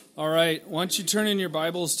All right, why don't you turn in your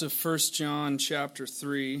Bibles to 1 John chapter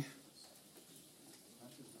 3.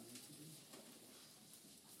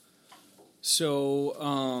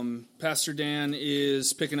 So, Pastor Dan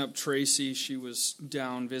is picking up Tracy. She was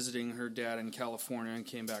down visiting her dad in California and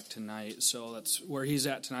came back tonight. So that's where he's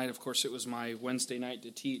at tonight. Of course, it was my Wednesday night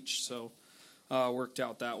to teach, so worked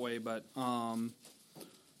out that way. But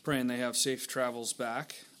praying they have safe travels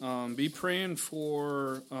back. Be praying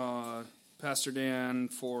for Pastor Dan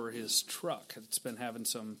for his truck. It's been having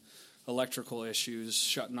some electrical issues,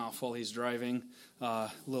 shutting off while he's driving. A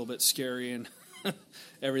little bit scary and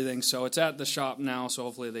everything. So it's at the shop now, so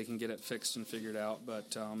hopefully they can get it fixed and figured out.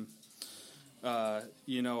 But,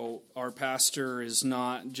 our pastor is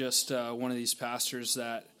not just one of these pastors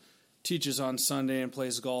that teaches on Sunday and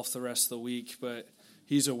plays golf the rest of the week, but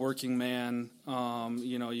he's a working man.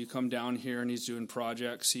 You come down here and he's doing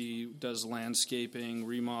projects. He does landscaping,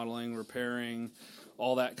 remodeling, repairing,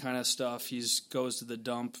 all that kind of stuff. He goes to the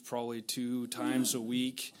dump probably 2 times a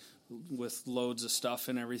week with loads of stuff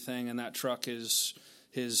and everything. And that truck is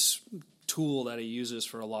his tool that he uses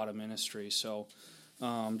for a lot of ministry. So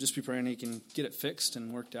just be praying he can get it fixed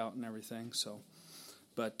and worked out and everything.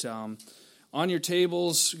 But on your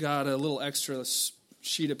tables, got a little extra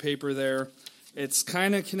sheet of paper there. It's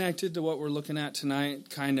kind of connected to what we're looking at tonight,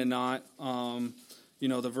 kind of not.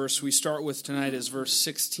 The verse we start with tonight is verse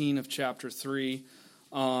 16 of chapter 3.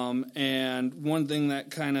 And one thing that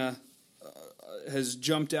kind of has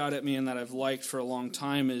jumped out at me and that I've liked for a long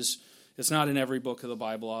time is, it's not in every book of the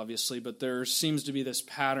Bible, obviously, but there seems to be this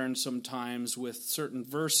pattern sometimes with certain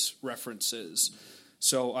verse references.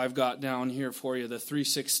 So I've got down here for you the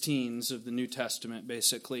 3:16s of the New Testament,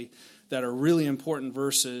 basically, that are really important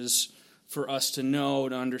verses for us to know,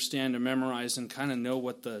 to understand, to memorize, and kind of know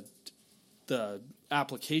what the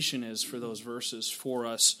application is for those verses for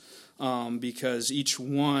us, because each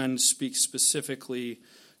one speaks specifically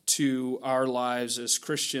to our lives as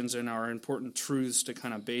Christians and our important truths to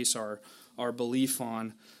kind of base our belief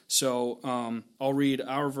on. So I'll read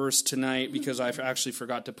our verse tonight because I actually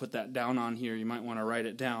forgot to put that down on here. You might want to write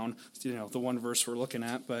it down, the one verse we're looking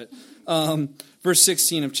at. But verse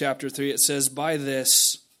 16 of chapter 3, it says, "By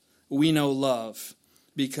this we know love,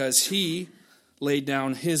 because he laid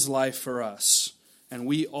down his life for us, and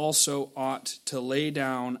we also ought to lay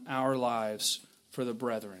down our lives for the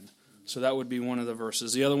brethren." So that would be one of the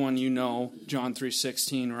verses. The other one John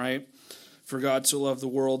 3:16, right? "For God so loved the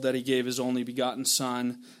world that he gave his only begotten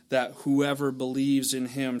Son, that whoever believes in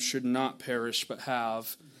him should not perish but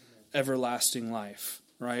have everlasting life."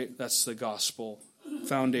 Right? That's the gospel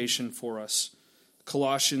foundation for us.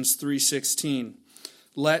 Colossians 3:16,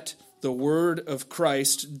 "Let the word of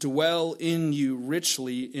Christ dwell in you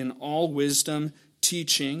richly in all wisdom,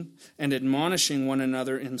 teaching and admonishing one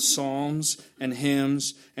another in psalms and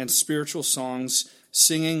hymns and spiritual songs,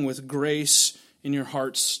 singing with grace in your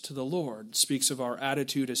hearts to the Lord." It speaks of our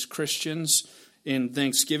attitude as Christians in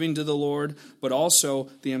thanksgiving to the Lord, but also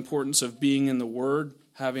the importance of being in the Word,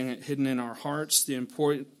 having it hidden in our hearts, the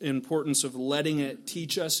importance of letting it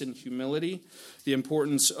teach us in humility, the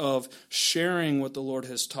importance of sharing what the Lord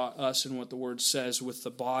has taught us and what the Word says with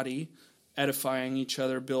the body, edifying each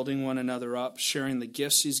other, building one another up, sharing the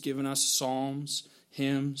gifts he's given us, psalms,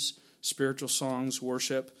 hymns, spiritual songs,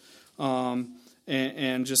 worship,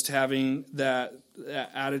 and just having that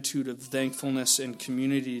attitude of thankfulness and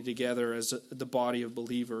community together as the body of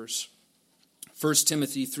believers. 1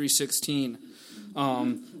 Timothy 3:16.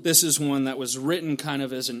 This is one that was written kind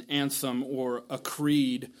of as an anthem or a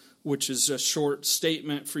creed, which is a short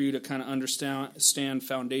statement for you to kind of understand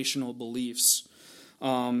foundational beliefs.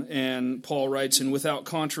 And Paul writes, "And without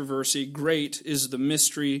controversy, great is the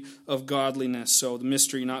mystery of godliness." So the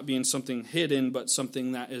mystery not being something hidden, but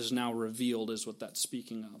something that is now revealed is what that's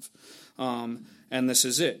speaking of. And this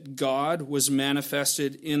is it. "God was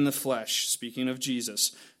manifested in the flesh," speaking of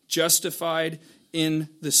Jesus, "justified in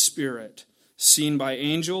the Spirit, seen by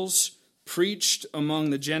angels, preached among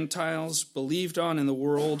the Gentiles, believed on in the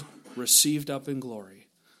world, received up in glory."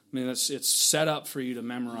 I mean, it's set up for you to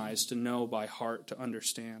memorize, to know by heart, to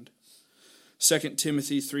understand. 2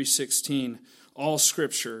 Timothy 3:16, "All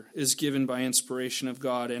Scripture is given by inspiration of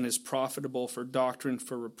God and is profitable for doctrine,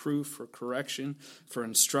 for reproof, for correction, for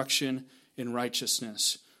instruction in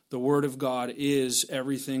righteousness." The Word of God is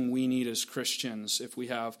everything we need as Christians. If we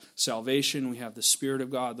have salvation, we have the Spirit of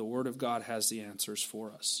God, the Word of God has the answers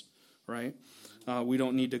for us, right? We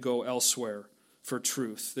don't need to go elsewhere for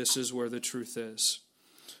truth. This is where the truth is.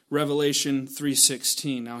 Revelation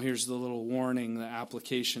 3:16. Now here's the little warning, the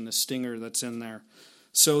application, the stinger that's in there.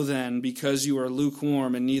 "So then, because you are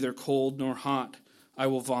lukewarm and neither cold nor hot, I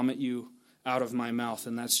will vomit you out of my mouth.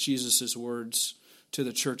 And that's Jesus' words to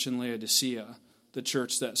the church in Laodicea, the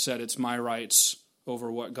church that said it's my rights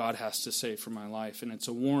over what God has to say for my life. And it's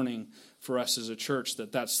a warning for us as a church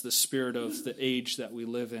that that's the spirit of the age that we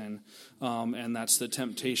live in. And that's the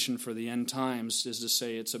temptation for the end times, is to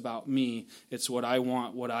say it's about me. It's what I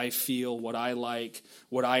want, what I feel, what I like,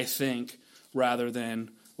 what I think, rather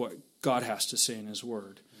than what God has to say in his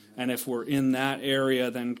word. And if we're in that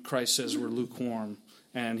area, then Christ says we're lukewarm.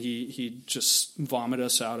 And he just vomit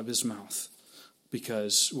us out of his mouth,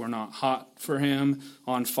 because we're not hot for him,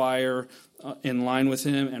 on fire, in line with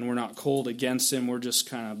him, and we're not cold against him. We're just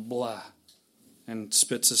kind of blah, and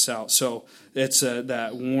spits us out. So it's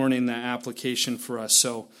that warning, that application for us.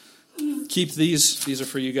 So keep these. These are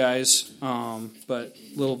for you guys. But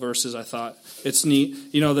little verses, I thought. It's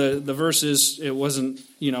neat. The verses, it wasn't,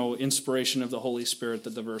 inspiration of the Holy Spirit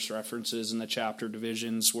that the verse references and the chapter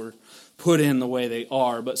divisions were put in the way they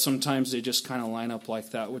are. But sometimes they just kind of line up like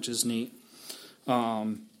that, which is neat.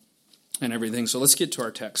 And everything. So let's get to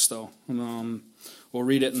our text, though. We'll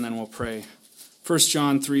read it and then we'll pray. 1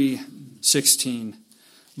 John 3:16.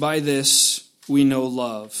 By this we know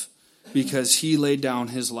love, because he laid down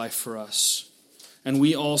his life for us. And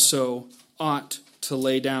we also ought to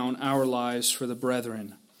lay down our lives for the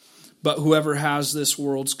brethren. But whoever has this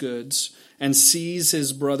world's goods and sees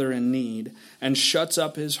his brother in need and shuts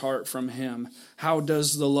up his heart from him, how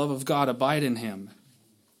does the love of God abide in him?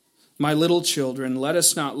 My little children, let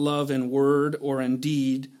us not love in word or in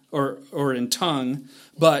deed or in tongue,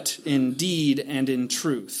 but in deed and in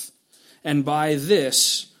truth. And by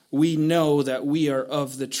this we know that we are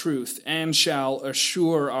of the truth, and shall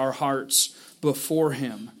assure our hearts before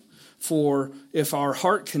him. For if our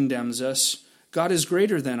heart condemns us, God is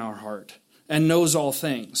greater than our heart, and knows all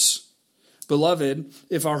things. Beloved,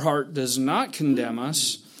 if our heart does not condemn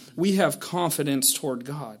us, we have confidence toward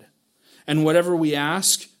God. And whatever we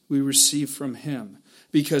ask, we receive from him,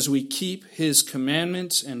 because we keep his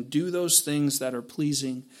commandments and do those things that are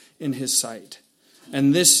pleasing in his sight.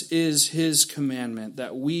 And this is his commandment,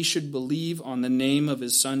 that we should believe on the name of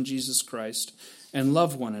his Son, Jesus Christ, and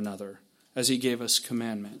love one another as he gave us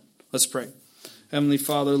commandment. Let's pray. Heavenly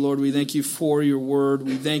Father, Lord, we thank you for your word.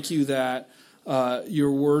 We thank you that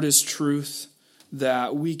your word is truth,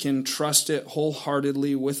 that we can trust it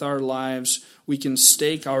wholeheartedly with our lives. We can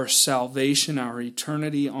stake our salvation, our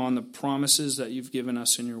eternity on the promises that you've given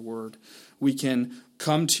us in your word. We can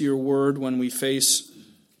come to your word when we face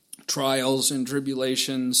trials and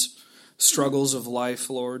tribulations, struggles of life,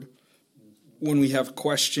 Lord. When we have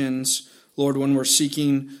questions, Lord, when we're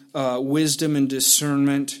seeking wisdom and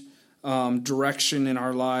discernment, direction in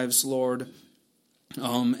our lives, Lord,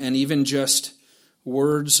 and even just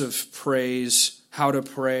words of praise, how to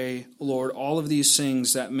pray, Lord, all of these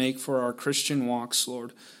things that make for our Christian walks,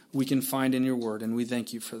 Lord, we can find in your word, and we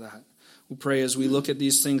thank you for that. We pray as we look at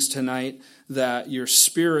these things tonight that your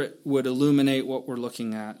Spirit would illuminate what we're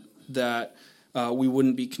looking at, that we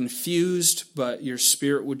wouldn't be confused, but your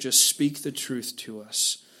Spirit would just speak the truth to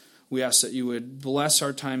us. We ask that you would bless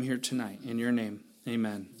our time here tonight. In your name,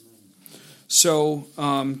 amen. So,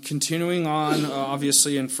 continuing on,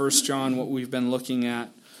 obviously in 1 John, what we've been looking at,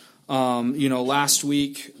 last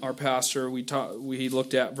week, our pastor, we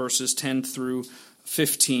looked at verses 10 through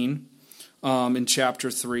 15 in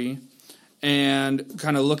chapter 3, and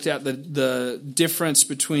kind of looked at the difference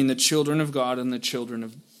between the children of God and the children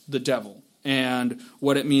of the devil, and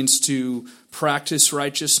what it means to practice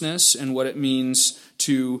righteousness and what it means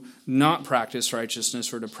to not practice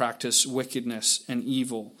righteousness, or to practice wickedness and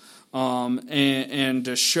evil. And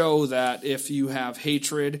to show that if you have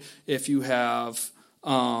hatred, if you have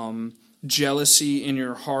jealousy in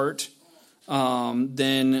your heart,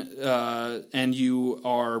 then and you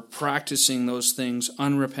are practicing those things,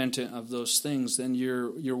 unrepentant of those things, then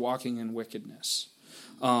you're walking in wickedness.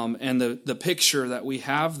 And the picture that we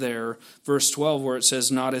have there, verse 12, where it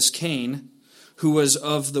says, not as Cain, who was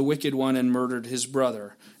of the wicked one and murdered his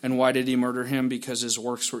brother. And why did he murder him? Because his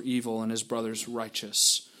works were evil and his brother's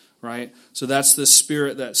righteous. Right? So that's the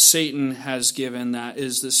spirit that Satan has given. That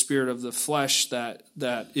is the spirit of the flesh. That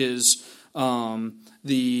is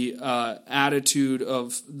the attitude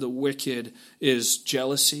of the wicked is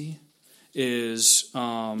jealousy, is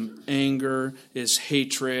anger, is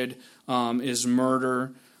hatred, is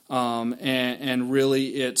murder. And really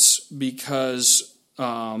it's because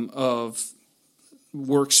of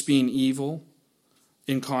works being evil,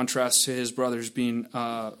 in contrast to his brothers being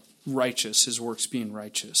righteous, his works being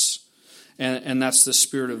righteous. And that's the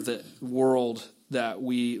spirit of the world that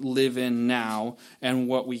we live in now, and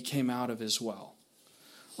what we came out of as well.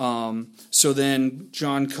 So then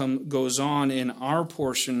John goes on in our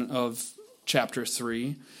portion of chapter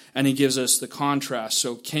 3, and he gives us the contrast.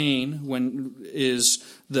 So Cain is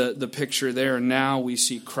the picture there. Now we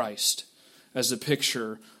see Christ as a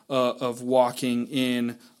picture of walking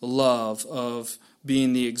in love, of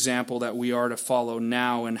being the example that we are to follow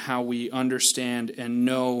now, and how we understand and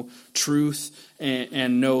know truth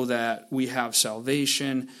and know that we have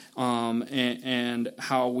salvation, and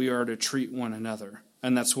how we are to treat one another.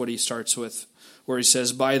 And that's what he starts with, where he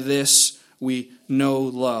says, by this we know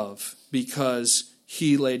love, because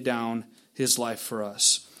he laid down his life for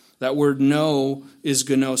us. That word know is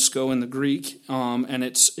gnosko in the Greek, and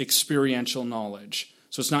it's experiential knowledge.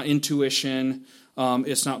 So it's not intuition,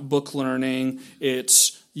 it's not book learning,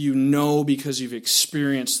 it's you know because you've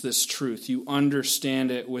experienced this truth. You understand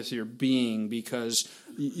it with your being because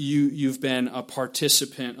you've been a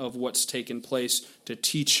participant of what's taken place to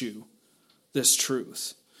teach you this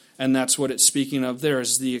truth. And that's what it's speaking of there,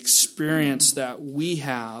 is the experience that we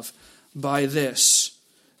have. By this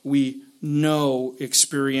we know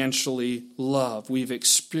experientially love. We've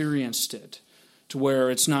experienced it to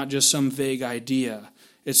where it's not just some vague idea.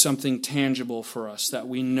 It's something tangible for us that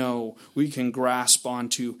we know, we can grasp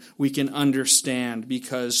onto, we can understand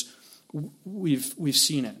because we've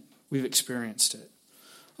seen it, we've experienced it.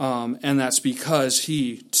 And that's because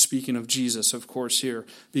he, speaking of Jesus, of course, here,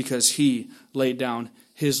 because he laid down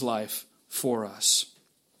his life for us.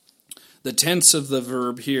 The tense of the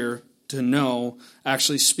verb here, to know,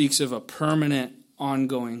 actually speaks of a permanent,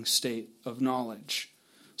 ongoing state of knowledge.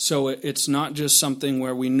 So it's not just something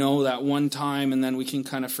where we know that one time and then we can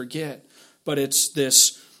kind of forget, but it's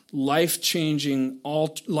this life-changing,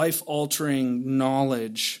 life-altering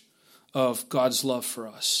knowledge of God's love for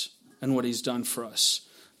us and what he's done for us.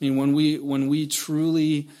 I mean, when we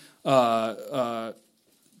truly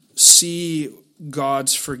see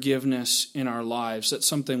God's forgiveness in our lives, that's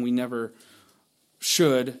something we never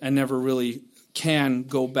should and never really can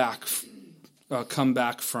come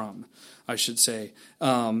back from, I should say.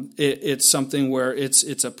 It's something where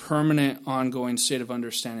it's a permanent, ongoing state of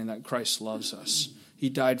understanding that Christ loves us. He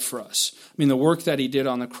died for us. I mean, the work that he did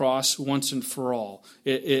on the cross once and for all.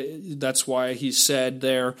 That's why he said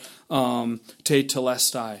there, te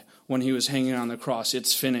telestai, when he was hanging on the cross,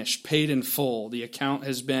 it's finished, paid in full. The account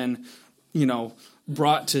has been,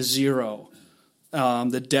 brought to zero.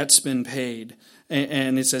 The debt's been paid.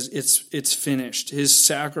 And it says it's finished. His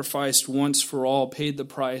sacrifice once for all paid the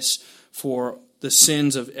price for the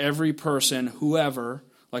sins of every person, whoever,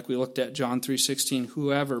 like we looked at John 3:16,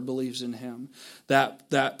 whoever believes in him.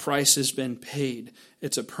 That price has been paid.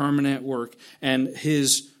 It's a permanent work. And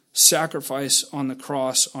his sacrifice on the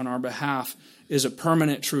cross on our behalf is a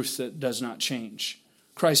permanent truth that does not change.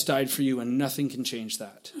 Christ died for you, and nothing can change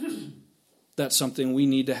that. That's something we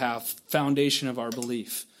need to have, foundation of our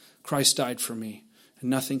belief. Christ died for me, and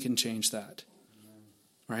nothing can change that.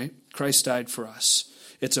 Right? Christ died for us.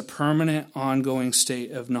 It's a permanent, ongoing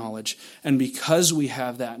state of knowledge. And because we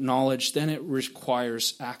have that knowledge, then it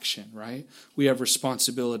requires action, right? We have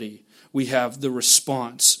responsibility. We have the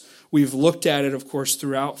response. We've looked at it, of course,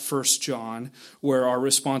 throughout 1 John, where our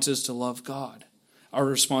response is to love God. Our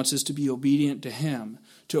response is to be obedient to him,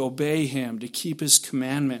 to obey him, to keep his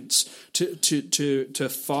commandments, to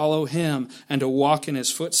follow him, and to walk in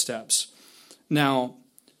his footsteps. Now,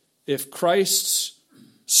 if Christ's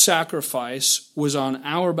sacrifice was on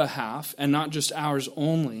our behalf, and not just ours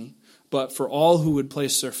only, but for all who would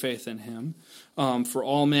place their faith in him, for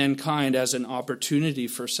all mankind as an opportunity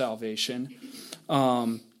for salvation,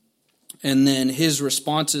 and then his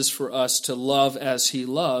response is for us to love as he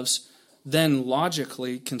loves, then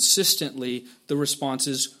logically, consistently, the response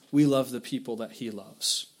is we love the people that he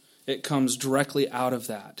loves. It comes directly out of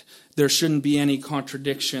that. There shouldn't be any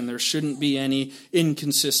contradiction. There shouldn't be any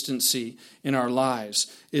inconsistency in our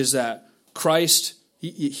lives. Is that Christ,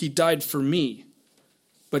 he died for me,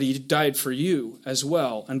 but he died for you as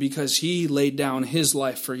well. And because he laid down his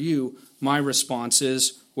life for you, my response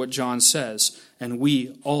is what John says. And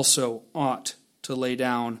we also ought to lay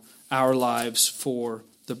down our lives for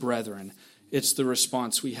the brethren. It's the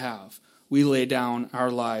response we have. We lay down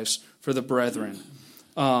our lives for the brethren.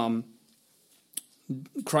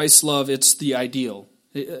 Christ's love, it's the ideal.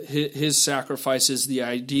 His sacrifice is the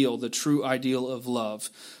ideal, the true ideal of love.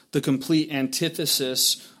 The complete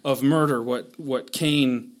antithesis of murder, what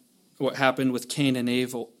happened with Cain and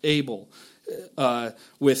Abel.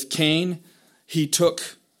 With Cain, he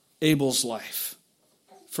took Abel's life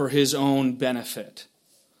for his own benefit,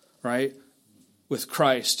 right? With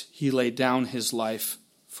Christ, he laid down his life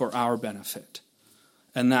for our benefit.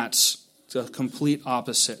 And that's the complete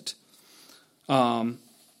opposite.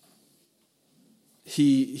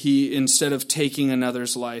 he instead of taking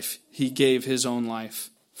another's life, he gave his own life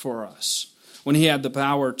for us. When he had the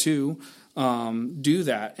power to do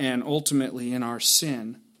that, and ultimately in our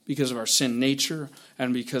sin, because of our sin nature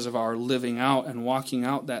and because of our living out and walking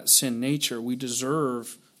out that sin nature, we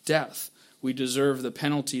deserve death. We deserve the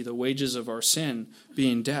penalty, the wages of our sin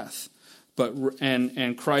being death.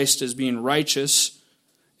 And Christ as being righteous,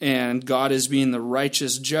 and God as being the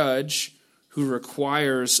righteous judge who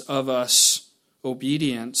requires of us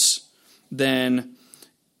obedience, then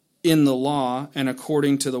in the law and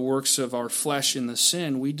according to the works of our flesh in the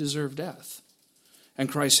sin, we deserve death. And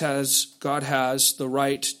God has the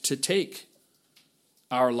right to take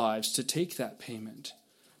our lives, to take that payment.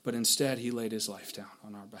 But instead, he laid his life down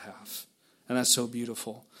on our behalf. And that's so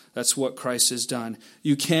beautiful. That's what Christ has done.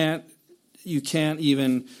 You can't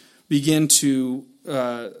even begin to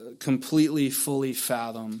completely, fully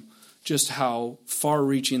fathom just how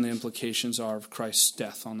far-reaching the implications are of Christ's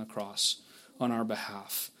death on the cross on our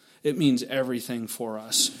behalf. It means everything for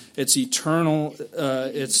us. It's eternal.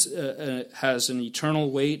 It has an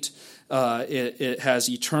eternal weight. It has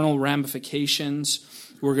eternal ramifications.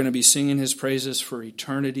 We're going to be singing his praises for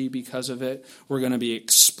eternity because of it. We're going to be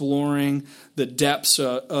exploring the depths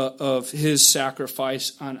of his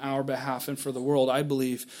sacrifice on our behalf and for the world, I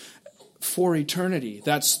believe, for eternity.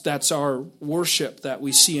 That's our worship that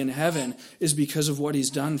we see in heaven, is because of what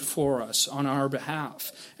he's done for us on our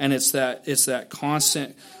behalf. And it's that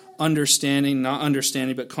constant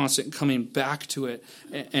but constant coming back to it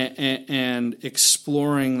and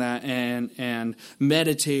exploring that and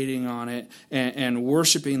meditating on it and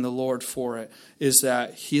worshiping the Lord for it, is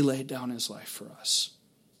that he laid down his life for us.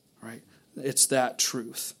 Right? It's that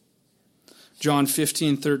truth. John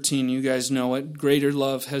 15:13, you guys know it. Greater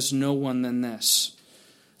love has no one than this,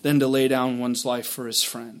 than to lay down one's life for his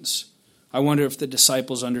friends. I wonder if the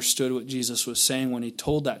disciples understood what Jesus was saying when he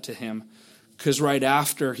told that to him. Because right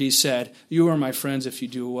after he said, you are my friends if you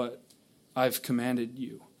do what I've commanded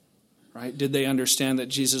you. Right? Did they understand that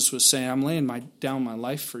Jesus was saying, I'm laying down my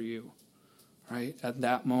life for you? Right? At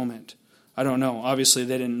that moment. I don't know. Obviously,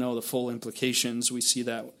 they didn't know the full implications. We see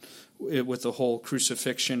that with the whole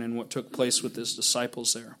crucifixion and what took place with his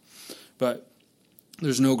disciples there. But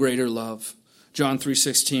there's no greater love. John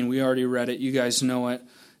 3:16, we already read it. You guys know it.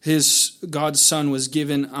 God's Son was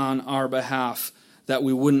given on our behalf, that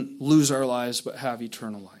we wouldn't lose our lives but have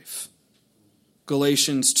eternal life.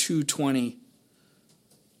 Galatians 2:20,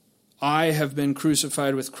 I have been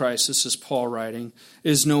crucified with Christ, this is Paul writing, it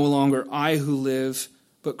is no longer I who live,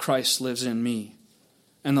 but Christ lives in me.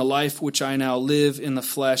 And the life which I now live in the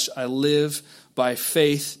flesh, I live by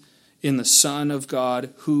faith in the Son of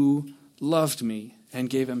God who loved me and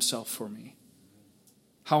gave himself for me.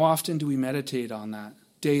 How often do we meditate on that?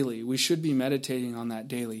 Daily. We should be meditating on that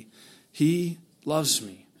daily. He loves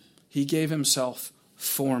me. He gave himself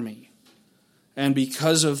for me. And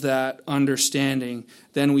because of that understanding,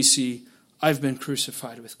 then we see, I've been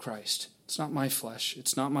crucified with Christ. It's not my flesh.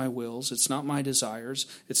 It's not my wills. It's not my desires.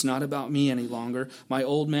 It's not about me any longer. My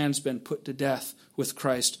old man's been put to death with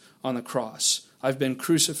Christ on the cross. I've been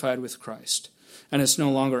crucified with Christ. And it's no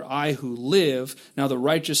longer I who live. Now the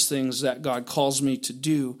righteous things that God calls me to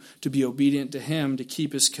do, to be obedient to him, to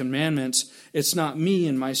keep his commandments, it's not me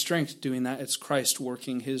and my strength doing that. It's Christ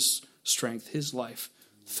working his strength, his life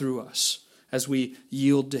through us as we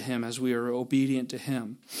yield to him, as we are obedient to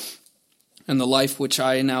him. And the life which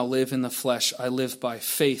I now live in the flesh, I live by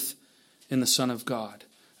faith in the Son of God.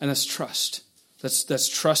 And that's trust. That's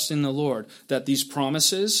trust in the Lord, that these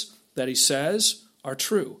promises that he says are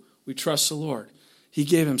true. We trust the Lord. He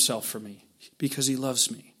gave himself for me because he loves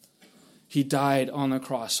me. He died on the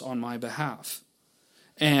cross on my behalf.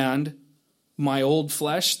 And my old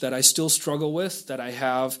flesh that I still struggle with, that I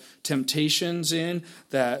have temptations in,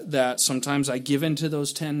 that sometimes I give into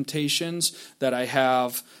those temptations, that I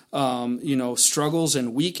have struggles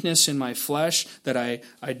and weakness in my flesh, that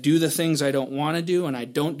I do the things I don't want to do and I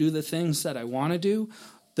don't do the things that I want to do,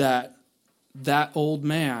 that old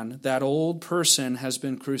man, that old person has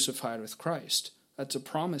been crucified with Christ. That's a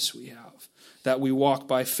promise we have, that we walk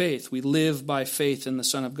by faith. We live by faith in the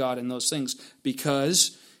Son of God in those things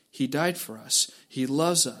because he died for us. He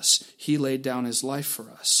loves us. He laid down his life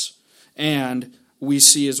for us. And we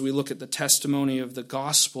see as we look at the testimony of the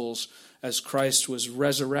Gospels as Christ was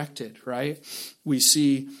resurrected, right? We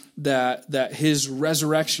see that his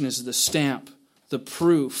resurrection is the stamp, the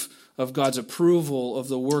proof of God's approval of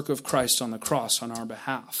the work of Christ on the cross on our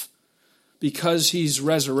behalf. Because he's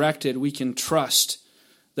resurrected, we can trust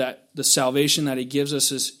that the salvation that he gives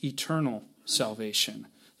us is eternal salvation.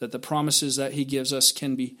 that the promises that he gives us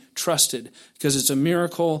can be trusted, because it's a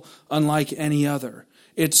miracle unlike any other.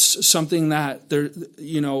 It's something that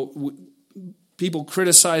people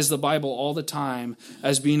criticize the Bible all the time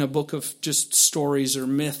as being a book of just stories or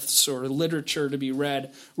myths or literature to be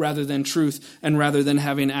read rather than truth and rather than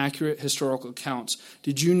having accurate historical accounts.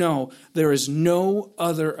 Did you know there is no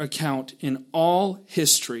other account in all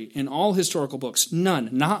history, in all historical books, none,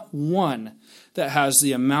 not one, that has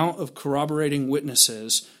the amount of corroborating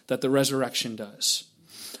witnesses that the resurrection does?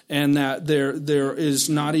 And that there is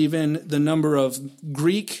not even the number of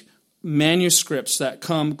Greek manuscripts that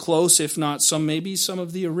come close, if not maybe some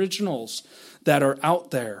of the originals that are out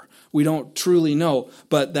there. We don't truly know,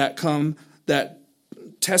 but that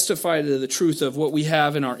testify to the truth of what we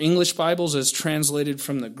have in our English Bibles as translated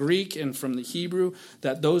from the Greek and from the Hebrew,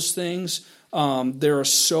 that those things, there are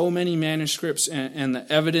so many manuscripts and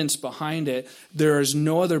the evidence behind it. There is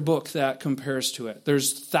no other book that compares to it.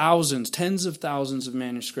 There's thousands, tens of thousands of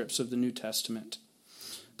manuscripts of the New Testament.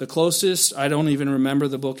 The closest, I don't even remember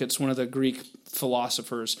the book. It's one of the Greek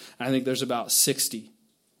philosophers. I think there's about 60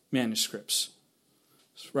 manuscripts,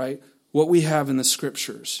 right? What we have in the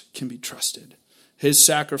Scriptures can be trusted. His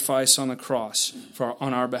sacrifice on the cross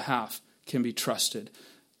on our behalf can be trusted.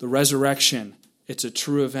 The resurrection, it's a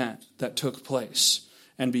true event that took place.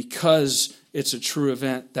 And because it's a true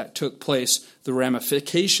event that took place, the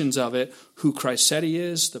ramifications of it, who Christ said he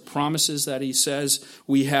is, the promises that he says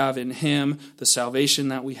we have in him, the salvation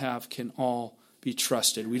that we have, can all be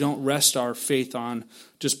trusted. We don't rest our faith on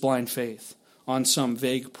just blind faith, on some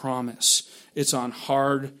vague promise. It's on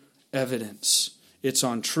hard evidence. It's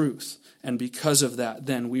on truth. And because of that,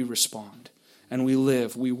 then we respond and we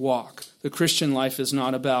live, we walk. The Christian life is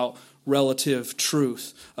not about relative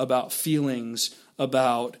truth, about feelings,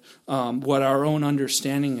 about what our own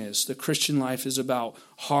understanding is. The Christian life is about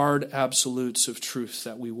hard absolutes of truth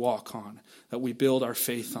that we walk on, that we build our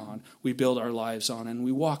faith on, we build our lives on, and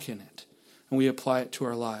we walk in it. And we apply it to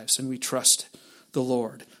our lives, and we trust the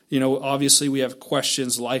Lord. Obviously we have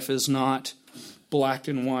questions. Life is not black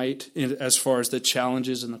and white as far as the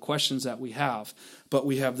challenges and the questions that we have, but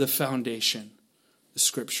we have the foundation, the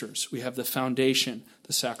Scriptures. We have the foundation,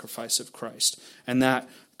 the sacrifice of Christ. And that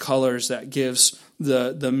colors, that gives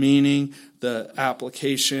the meaning, the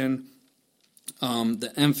application,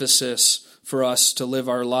 the emphasis for us to live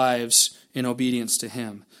our lives in obedience to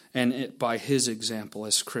him and by his example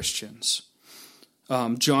as Christians.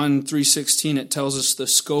 John 3:16, it tells us the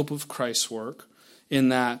scope of Christ's work in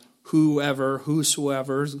that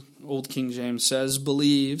whosoever, Old King James says,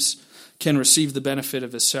 believes can receive the benefit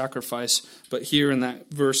of his sacrifice. But here in that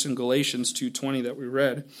verse in Galatians 2:20 that we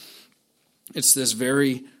read, it's this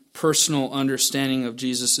very personal understanding of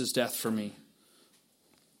Jesus' death for me.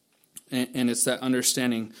 And it's that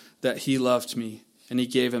understanding that he loved me and he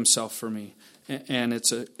gave himself for me. And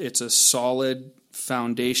it's a solid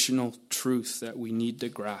foundational truth that we need to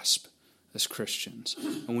grasp as Christians.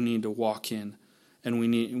 And we need to walk in. And we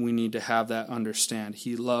need to have that understand.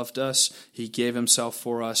 He loved us, he gave himself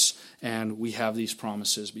for us, and we have these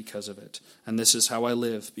promises because of it. And this is how I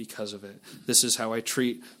live because of it. This is how I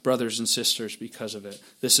treat brothers and sisters because of it.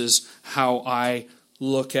 This is how I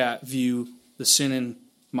view the sin in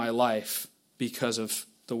my life because of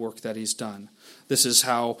the work that he's done. This is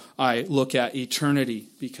how I look at eternity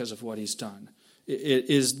because of what he's done.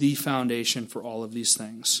 It is the foundation for all of these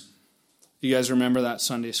things. You guys remember that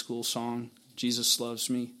Sunday school song? Jesus loves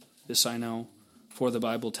me, this I know, for the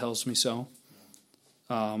Bible tells me so.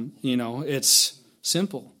 It's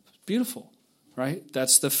simple, beautiful, right?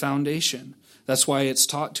 That's the foundation. That's why it's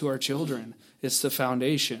taught to our children. It's the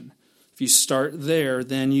foundation. If you start there,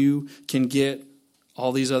 then you can get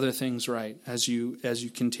all these other things right as you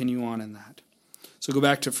continue on in that. So go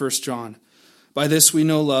back to 1 John. By this we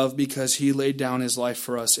know love, because he laid down his life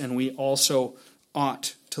for us, and we also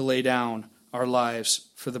ought to lay down our lives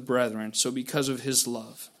for the brethren. So because of his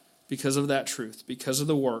love, because of that truth, because of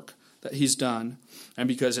the work that he's done, and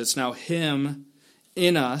because it's now him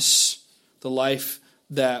in us, the life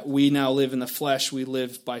that we now live in the flesh, we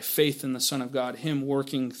live by faith in the Son of God, him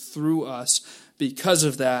working through us. Because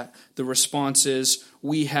of that, the response is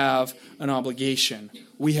we have an obligation.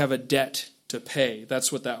 We have a debt to pay.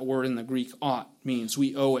 That's what that word in the Greek ought means.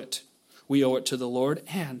 We owe it. We owe it to the Lord,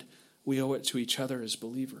 and we owe it to each other as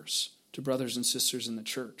believers, to brothers and sisters in the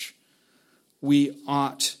church. We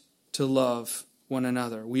ought to love one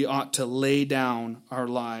another. We ought to lay down our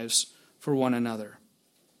lives for one another.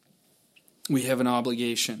 We have an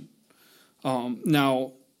obligation.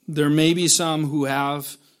 Now, there may be some who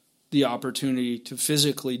have the opportunity to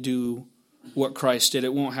physically do what Christ did.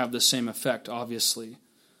 It won't have the same effect, obviously.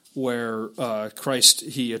 where Christ,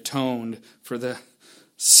 he atoned for the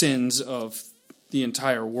sins of the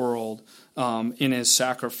entire world in his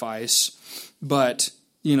sacrifice. But,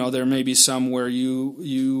 there may be some where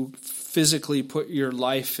you physically put your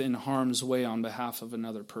life in harm's way on behalf of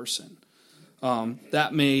another person.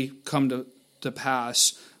 That may come to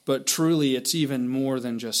pass, but truly it's even more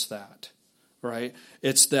than just that, right?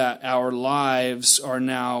 It's that our lives are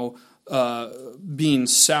now being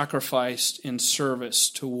sacrificed in service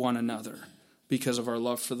to one another because of our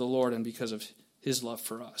love for the Lord and because of his love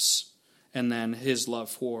for us, and then his love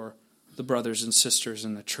for the brothers and sisters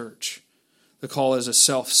in the church. The call is a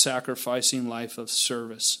self-sacrificing life of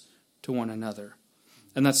service to one another.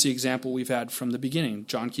 And that's the example we've had from the beginning.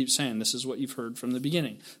 John keeps saying, this is what you've heard from the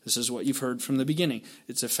beginning. This is what you've heard from the beginning.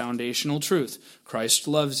 It's a foundational truth. Christ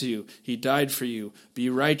loves you. He died for you. Be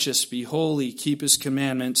righteous, be holy, keep his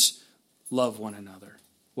commandments, love one another.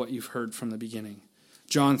 What you've heard from the beginning.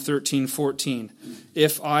 John 13:14.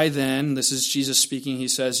 If I then, this is Jesus speaking, he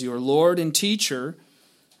says, your Lord and teacher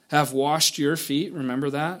have washed your feet. Remember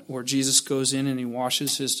that? Where Jesus goes in and he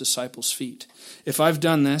washes his disciples' feet. If I've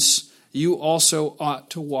done this, you also ought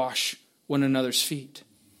to wash one another's feet.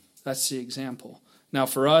 That's the example. Now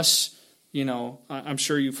for us, I'm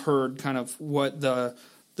sure you've heard kind of what the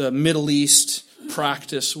Middle East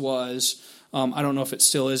practice was. I don't know if it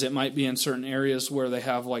still is. It might be in certain areas where they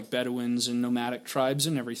have like Bedouins and nomadic tribes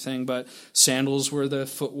and everything, but sandals were the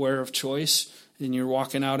footwear of choice. And you're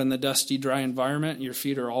walking out in the dusty, dry environment, your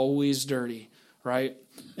feet are always dirty, right?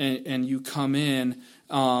 And you come in,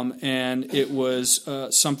 and it was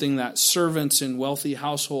something that servants in wealthy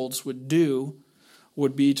households would do,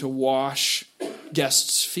 would be to wash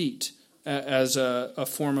guests' feet as a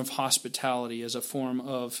form of hospitality, as a form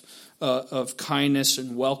of kindness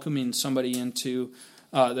and welcoming somebody into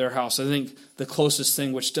their house. I think the closest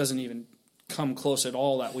thing, which doesn't even come close at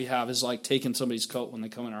all, that we have is like taking somebody's coat when they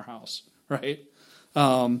come in our house, right?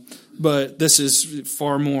 But this is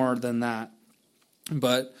far more than that.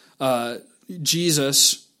 But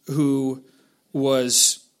Jesus, who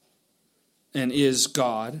was and is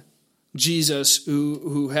God, Jesus,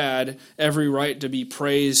 who had every right to be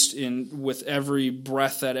praised with every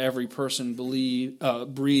breath that every person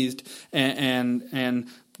breathed, and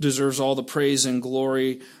deserves all the praise and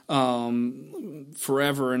glory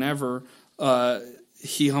forever and ever,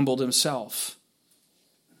 he humbled himself,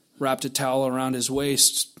 wrapped a towel around his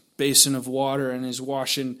waist, basin of water, and is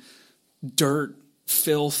washing dirt,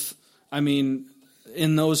 filth. I mean,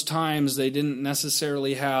 in those times, they didn't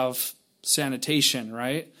necessarily have sanitation,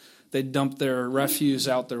 right? They dumped their refuse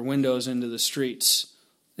out their windows into the streets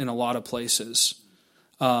in a lot of places.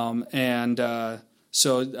 So,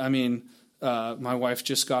 I mean, my wife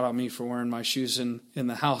just got on me for wearing my shoes in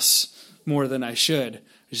the house more than I should.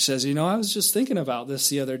 She says, I was just thinking about this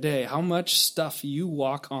the other day, how much stuff you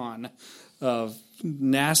walk on of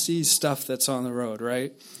nasty stuff that's on the road,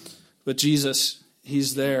 right? But Jesus,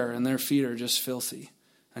 he's there, and their feet are just filthy.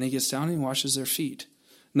 And he gets down and he washes their feet.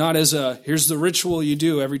 Not as here's the ritual you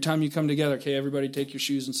do every time you come together. Okay, everybody take your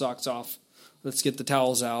shoes and socks off. Let's get the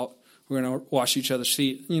towels out. We're going to wash each other's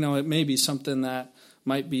feet. It may be something that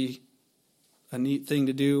might be a neat thing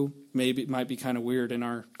to do. Maybe it might be kind of weird in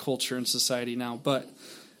our culture and society now. But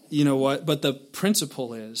you know what? But the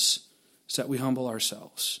principle is that we humble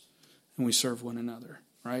ourselves and we serve one another,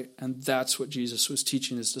 right? And that's what Jesus was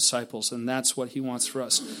teaching his disciples, and that's what he wants for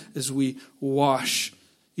us, is we wash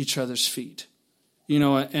each other's feet.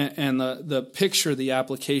 And the picture, the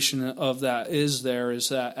application of that is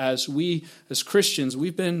that as Christians,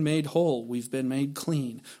 we've been made whole, we've been made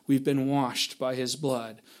clean, we've been washed by his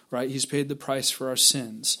blood, right? He's paid the price for our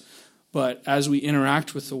sins. But as we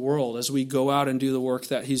interact with the world, as we go out and do the work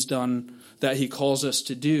that he's done, that he calls us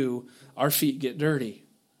to do, our feet get dirty,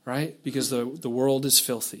 right? Because the world is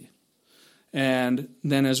filthy. And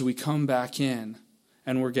then as we come back in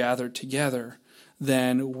and we're gathered together,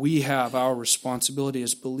 then we have our responsibility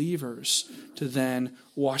as believers to then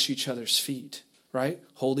wash each other's feet, right?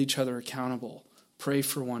 Hold each other accountable, pray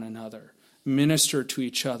for one another, minister to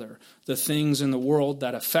each other. The things in the world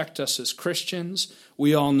that affect us as Christians,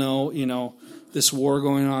 we all know, this war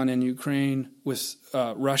going on in Ukraine with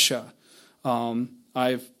Russia.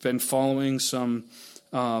 I've been following some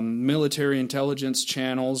military intelligence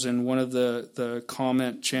channels, and one of the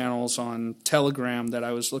comment channels on Telegram that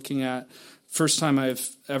I was looking at, first time I've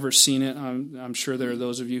ever seen it. I'm sure there are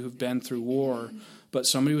those of you who've been through war, but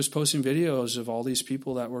somebody was posting videos of all these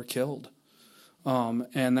people that were killed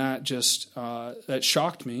And that just that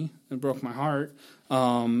shocked me and broke my heart.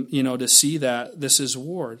 To see that this is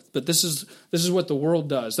war. But this is what the world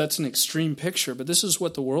does. That's an extreme picture, but this is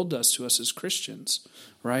what the world does to us as Christians,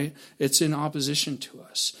 right? It's in opposition to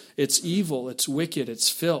us. It's evil, it's wicked, it's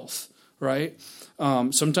filth, right?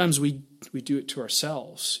 Sometimes we do it to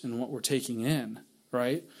ourselves in what we're taking in,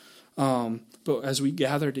 right? But as we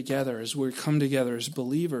gather together, as we come together as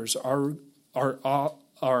believers, our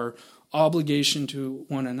obligation to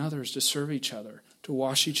one another is to serve each other, to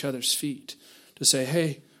wash each other's feet, to say,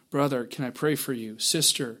 hey, brother, can I pray for you?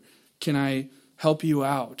 Sister, can I help you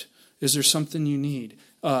out? Is there something you need?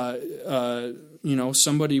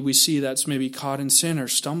 Somebody we see that's maybe caught in sin or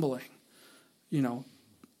stumbling.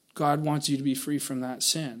 God wants you to be free from that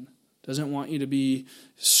sin. Doesn't want you to be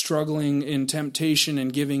struggling in temptation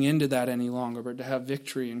and giving into that any longer, but to have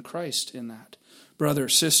victory in Christ in that. Brother,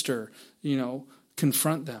 sister,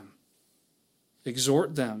 confront them.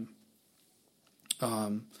 Exhort them.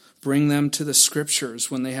 Bring them to the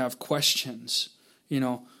scriptures when they have questions.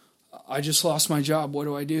 I just lost my job. What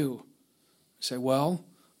do I do? I say, well,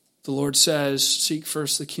 the Lord says, seek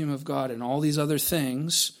first the kingdom of God, and all these other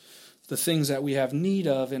things, the things that we have need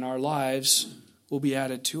of in our lives, will be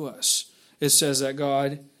added to us. It says that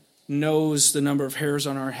God knows the number of hairs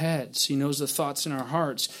on our heads. He knows the thoughts in our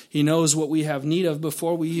hearts. He knows what we have need of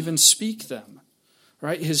before we even speak them.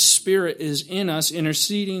 Right? His Spirit is in us,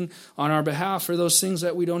 interceding on our behalf for those things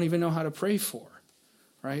that we don't even know how to pray for.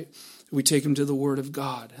 Right? We take them to the Word of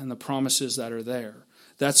God and the promises that are there.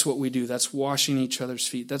 That's what we do. That's washing each other's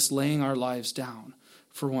feet. That's laying our lives down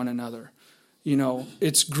for one another.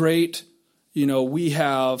 It's great. We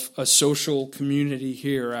have a social community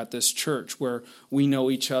here at this church where we know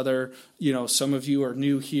each other. Some of you are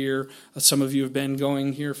new here. Some of you have been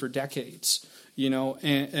going here for decades.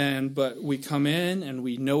 But we come in and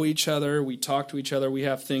we know each other, we talk to each other, we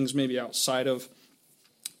have things maybe outside of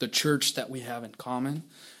the church that we have in common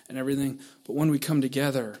and everything. But when we come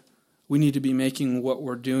together, we need to be making what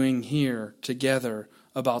we're doing here together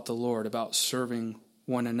about the Lord, about serving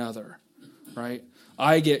one another, right?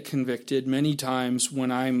 I get convicted many times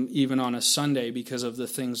when I'm even on a Sunday because of the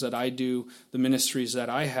things that I do, the ministries that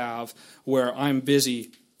I have, where I'm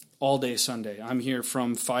busy all day Sunday. I'm here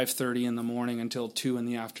from 5:30 in the morning until 2 in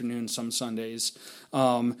the afternoon some Sundays.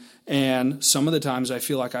 And some of the times I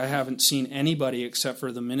feel like I haven't seen anybody except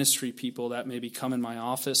for the ministry people that maybe come in my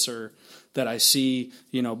office or that I see,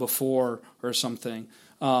 before or something.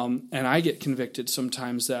 And I get convicted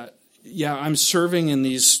sometimes that, I'm serving in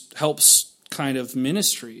these helps kind of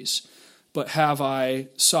ministries, but have I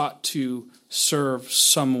sought to serve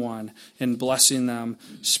someone in blessing them,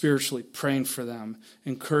 spiritually praying for them,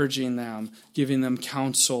 encouraging them, giving them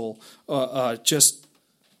counsel, just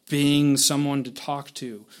being someone to talk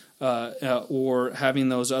to, or having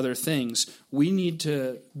those other things? We need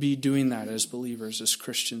to be doing that as believers, as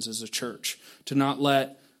Christians, as a church, to not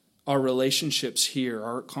let our relationships here,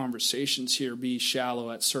 our conversations here, be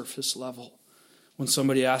shallow at surface level. When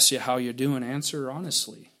somebody asks you how you're doing, answer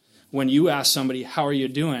honestly. When you ask somebody, how are you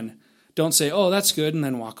doing? Don't say, oh, that's good, and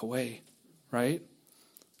then walk away, right?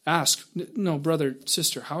 Ask, no, brother,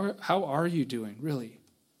 sister, how are you doing, really?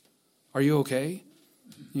 Are you okay?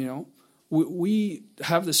 We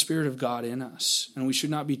have the Spirit of God in us, and we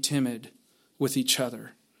should not be timid with each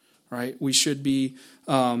other, right? We should be,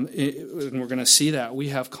 and we're going to see that, we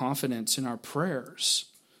have confidence in our prayers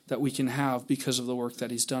that we can have because of the work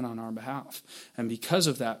that He's done on our behalf. And because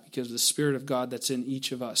of that, because of the Spirit of God that's in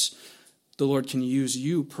each of us, the Lord can use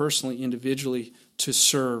you personally, individually, to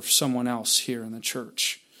serve someone else here in the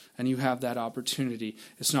church. And you have that opportunity.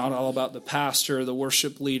 It's not all about the pastor, the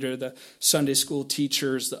worship leader, the Sunday school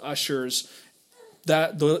teachers, the ushers.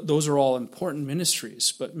 Those are all important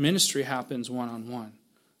ministries. But ministry happens one-on-one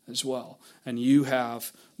as well. And you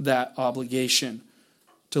have that obligation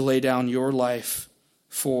to lay down your life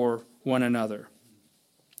for one another.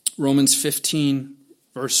 Romans 15,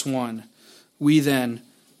 verse 1. We then,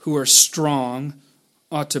 who are strong,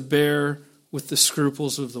 ought to bear with the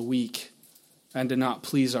scruples of the weak and to not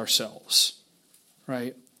please ourselves.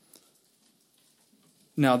 Right?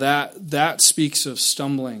 Now that speaks of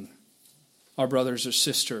stumbling our brothers or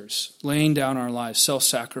sisters, laying down our lives,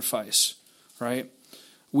 self-sacrifice. Right?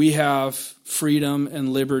 We have freedom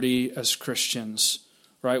and liberty as Christians.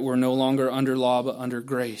 Right? We're no longer under law, but under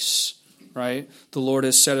grace. Right? The Lord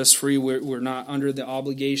has set us free. We're not under the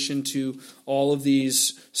obligation to all of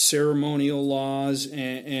these ceremonial laws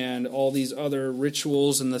and all these other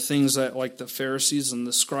rituals and the things that like the Pharisees and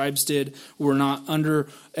the scribes did. We're not under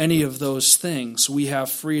any of those things. We have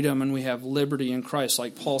freedom and we have liberty in Christ.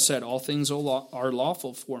 Like Paul said, all things are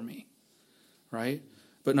lawful for me. right?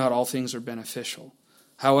 But not all things are beneficial.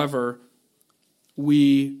 However,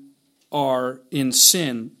 we are in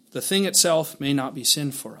sin. The thing itself may not be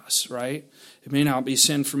sin for us, right? It may not be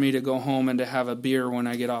sin for me to go home and to have a beer when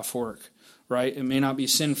I get off work, right? It may not be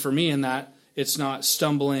sin for me in that it's not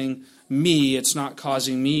stumbling me, it's not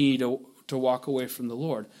causing me to walk away from the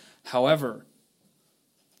Lord. However,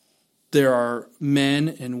 there are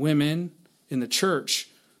men and women in the church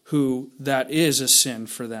who that is a sin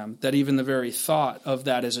for them, that even the very thought of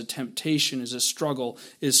that is a temptation, is a struggle,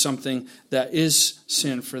 is something that is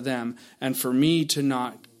sin for them. And for me to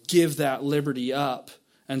not give that liberty up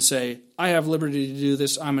and say, I have liberty to do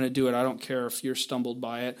this, I'm going to do it. I don't care if you're stumbled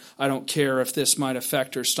by it. I don't care if this might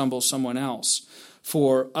affect or stumble someone else.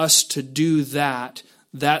 For us to do that,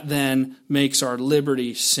 that then makes our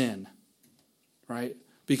liberty sin, right?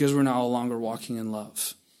 Because we're no longer walking in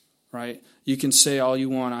love, right? You can say all you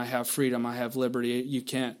want, I have freedom, I have liberty. You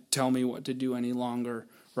can't tell me what to do any longer,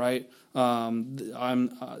 right?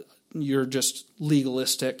 You're just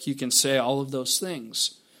legalistic. You can say all of those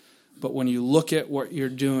things. But when you look at what you're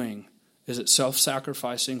doing, is it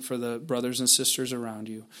self-sacrificing for the brothers and sisters around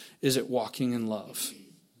you? Is it walking in love,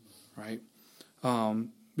 right?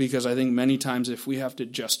 Because I think many times if we have to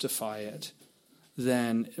justify it,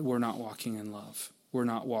 then we're not walking in love. We're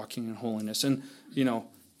not walking in holiness. And,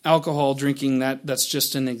 alcohol drinking, that's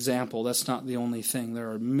just an example. That's not the only thing. There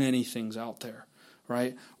are many things out there,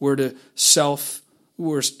 right? We're to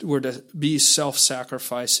be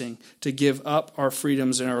self-sacrificing, to give up our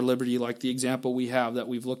freedoms and our liberty, like the example we have that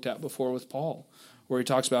we've looked at before with Paul, where he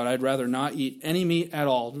talks about, I'd rather not eat any meat at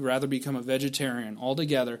all, rather become a vegetarian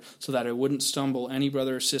altogether, so that I wouldn't stumble any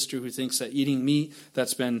brother or sister who thinks that eating meat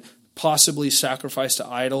that's been possibly sacrificed to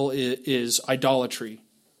idol is idolatry,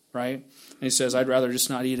 right? And he says, I'd rather just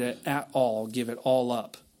not eat it at all, give it all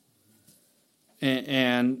up.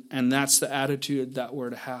 And that's the attitude that we're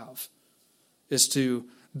to have, is to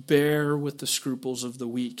bear with the scruples of the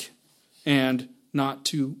weak and not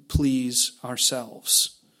to please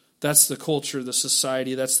ourselves. That's the culture, the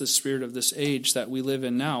society, that's the spirit of this age that we live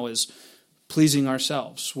in now, is pleasing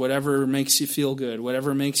ourselves. Whatever makes you feel good,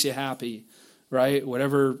 whatever makes you happy, right?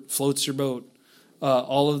 Whatever floats your boat,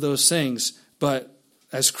 all of those things. But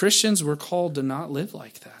as Christians, we're called to not live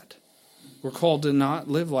like that. We're called to not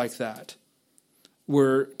live like that.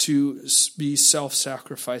 We're to be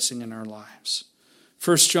self-sacrificing in our lives.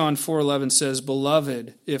 1 John 4:11 says,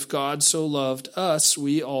 Beloved, if God so loved us,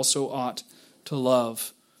 we also ought to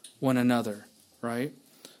love one another, right?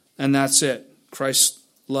 And that's it. Christ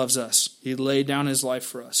loves us. He laid down his life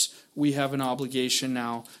for us. We have an obligation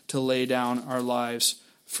now to lay down our lives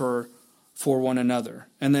for one another.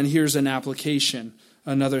 And then here's an application,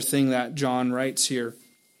 another thing that John writes here.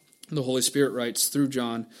 The Holy Spirit writes through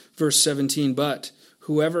John, verse 17, But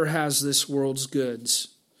whoever has this world's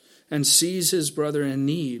goods and sees his brother in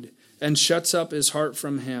need and shuts up his heart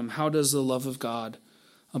from him, how does the love of God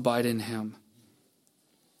abide in him?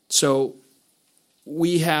 So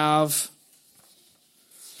we have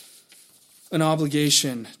an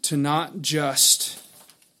obligation to not just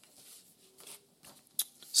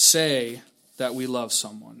say that we love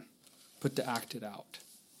someone, but to act it out,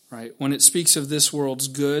 right? When it speaks of this world's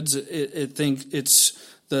goods, it's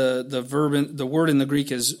the word in the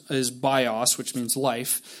Greek is bios, which means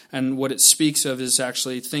life, and what it speaks of is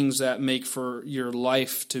actually things that make for your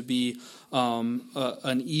life to be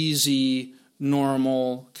an easy,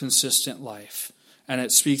 normal, consistent life. And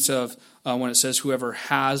it speaks of when it says whoever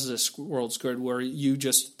has this world's good, where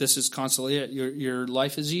this is constantly it. Your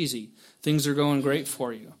life is easy. Things are going great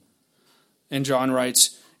for you. And John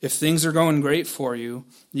writes, if things are going great for you,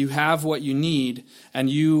 you have what you need, and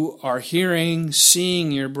you are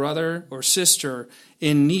seeing your brother or sister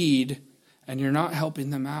in need, and you're not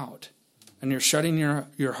helping them out, and you're shutting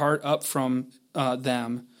your heart up from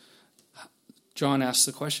them, John asks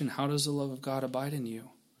the question, how does the love of God abide in you?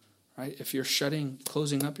 Right? If you're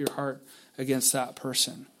closing up your heart against that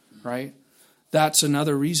person, right? That's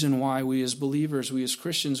another reason why we as believers, we as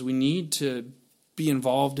Christians, we need to be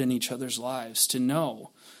involved in each other's lives, to know.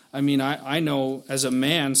 I mean, I know as a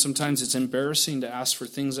man, sometimes it's embarrassing to ask for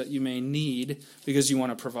things that you may need because you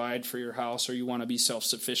want to provide for your house or you want to be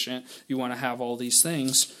self-sufficient. You want to have all these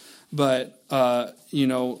things. But, the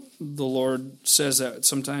Lord says that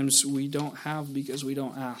sometimes we don't have because we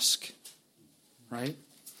don't ask, right?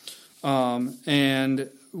 And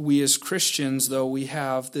we as Christians, though, we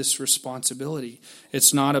have this responsibility.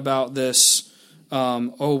 It's not about this,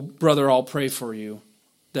 brother, I'll pray for you,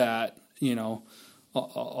 that,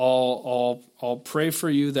 I'll pray for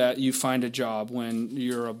you that you find a job when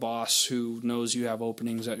you're a boss who knows you have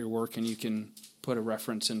openings at your work and you can put a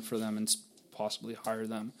reference in for them and possibly hire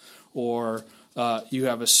them. Or you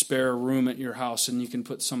have a spare room at your house and you can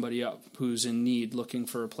put somebody up who's in need, looking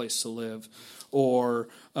for a place to live. Or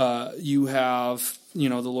you have, the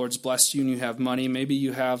Lord's blessed you and you have money. Maybe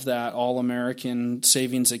you have that all-American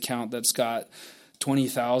savings account that's got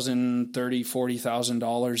 $20,000, $30,000,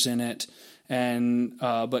 $40,000 in it. And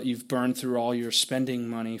but you've burned through all your spending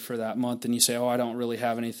money for that month, and you say, I don't really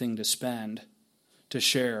have anything to spend, to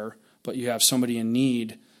share, but you have somebody in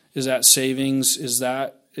need. Is that savings? Is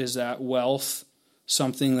that wealth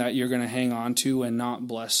something that you're going to hang on to and not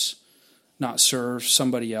bless, not serve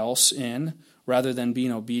somebody else in, rather than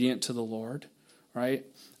being obedient to the Lord, right?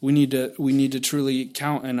 We need to truly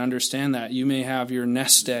count and understand that. You may have your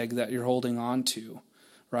nest egg that you're holding on to,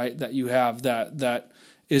 right? That you have that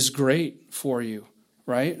is great for you,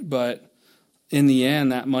 right? But in the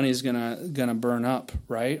end, that money is gonna burn up,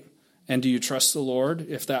 right? And do you trust the Lord?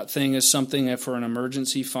 If that thing is something for an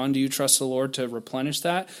emergency fund, do you trust the Lord to replenish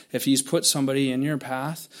that? If He's put somebody in your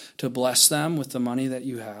path to bless them with the money that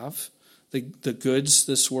you have, the goods,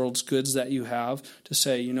 this world's goods that you have, to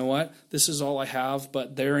say, you know what, this is all I have,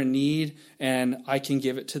 but they're in need and I can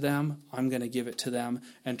give it to them, I'm going to give it to them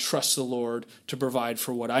and trust the Lord to provide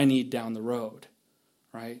for what I need down the road.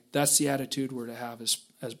 Right? That's the attitude we're to have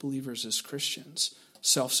as believers, as Christians.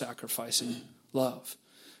 Self-sacrificing love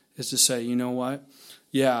is to say, you know what?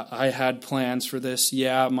 Yeah, I had plans for this.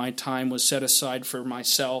 Yeah, my time was set aside for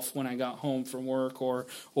myself when I got home from work, or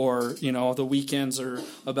the weekends are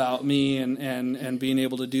about me and being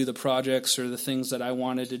able to do the projects or the things that I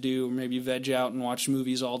wanted to do, or maybe veg out and watch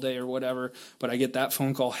movies all day or whatever. But I get that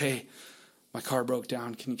phone call, hey, my car broke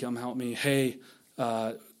down. Can you come help me? Hey,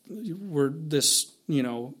 this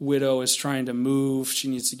widow is trying to move. She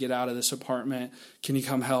needs to get out of this apartment. Can you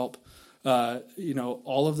come help?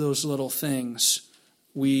 All of those little things.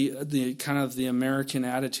 The American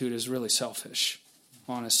attitude is really selfish,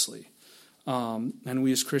 honestly. And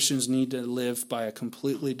we as Christians need to live by a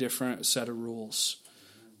completely different set of rules,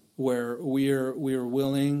 where we are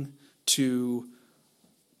willing to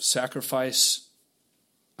sacrifice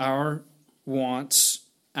our wants,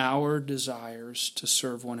 our desires to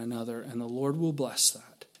serve one another, and the Lord will bless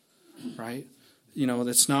that, right?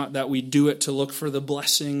 It's not that we do it to look for the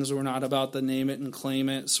blessings. We're not about the name it and claim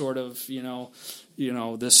it sort of,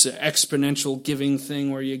 this exponential giving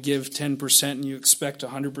thing where you give 10% and you expect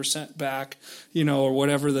 100% back, or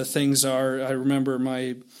whatever the things are. I remember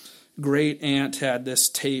my great aunt had this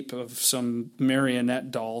tape of some marionette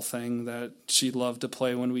doll thing that she loved to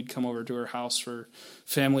play when we'd come over to her house for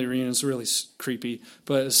family reunions. Really creepy,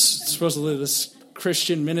 but it's supposedly this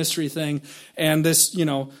Christian ministry thing. And this,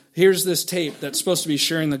 here's this tape that's supposed to be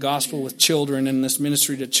sharing the gospel with children and this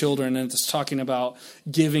ministry to children, and it's talking about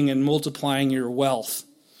giving and multiplying your wealth.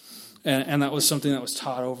 And that was something that was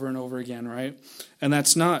taught over and over again, right? And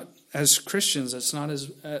that's not, as Christians, that's not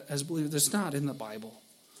as believers, that's not in the Bible.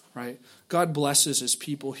 Right? God blesses His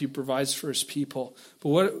people. He provides for His people.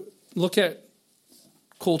 But look at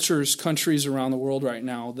cultures, countries around the world right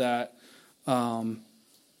now that are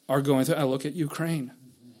going through. I look at Ukraine,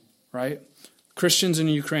 right? Christians in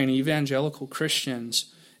Ukraine, evangelical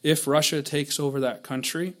Christians, if Russia takes over that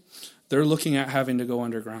country, they're looking at having to go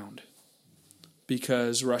underground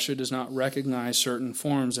because Russia does not recognize certain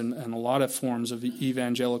forms and a lot of forms of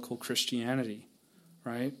evangelical Christianity,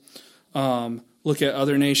 right? Look at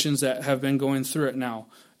other nations that have been going through it now.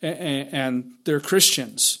 And they're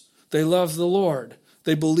Christians. They love the Lord.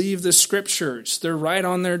 They believe the Scriptures. They're right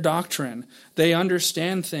on their doctrine. They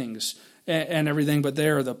understand things and everything, but they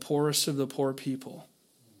are the poorest of the poor people,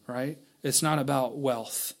 right? It's not about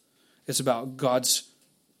wealth. It's about God's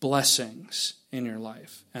blessings in your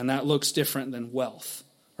life. And that looks different than wealth,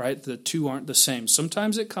 right? The two aren't the same.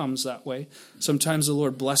 Sometimes it comes that way. Sometimes the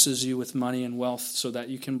Lord blesses you with money and wealth so that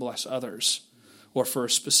you can bless others, or for a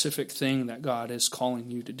specific thing that God is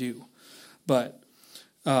calling you to do. But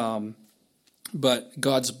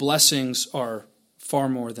God's blessings are far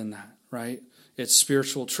more than that, right? It's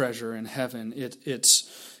spiritual treasure in heaven.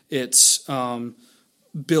 It's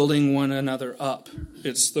building one another up.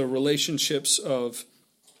 It's the relationships of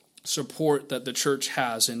support that the church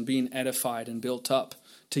has in being edified and built up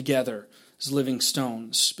together as living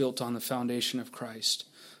stones built on the foundation of Christ,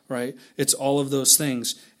 right? It's all of those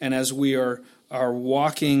things. And as we are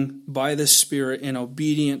walking by the Spirit in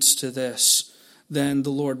obedience to this, then the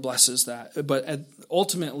Lord blesses that. But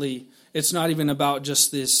ultimately, it's not even about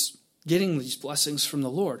just this getting these blessings from the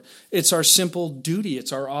Lord. It's our simple duty.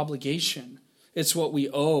 It's our obligation. It's what we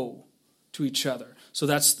owe to each other. So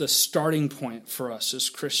that's the starting point for us as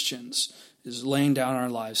Christians, is laying down our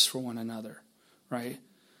lives for one another, right?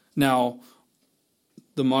 Now,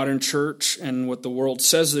 the modern church and what the world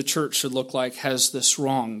says the church should look like has this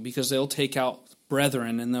wrong, because they'll take out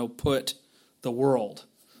brethren and they'll put the world,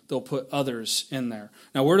 they'll put others in there.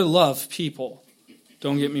 Now, we're to love people.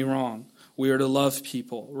 Don't get me wrong. We are to love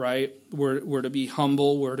people, right? We're to be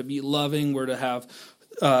humble. We're to be loving. We're to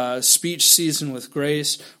have speech seasoned with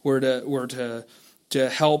grace. We're to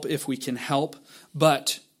help if we can help.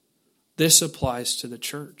 But this applies to the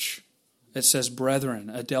church. It says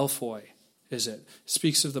brethren, adelphoi, is it? It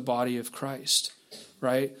speaks of the body of Christ,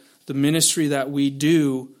 right? The ministry that we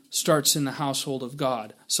do starts in the household of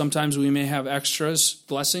God. Sometimes we may have extras,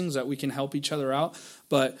 blessings that we can help each other out,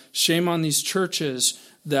 but shame on these churches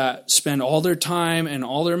that spend all their time and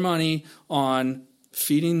all their money on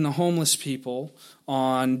feeding the homeless people,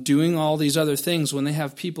 on doing all these other things when they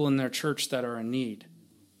have people in their church that are in need,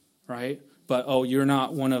 right? But, oh, you're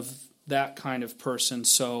not one of that kind of person,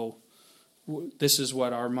 so this is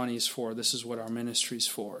what our money's for. This is what our ministry's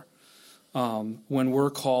for. When we're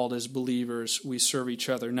called as believers, we serve each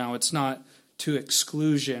other. Now, it's not to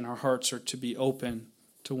exclusion. Our hearts are to be open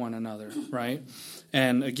to one another, right?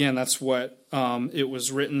 And again, that's what it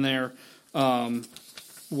was written there. Let me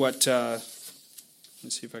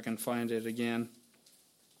see if I can find it again.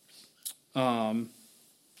 Romans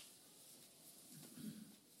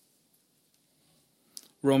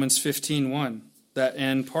 15:1. That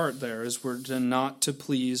end part there is we're not to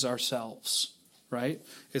please ourselves, right?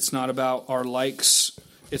 It's not about our likes.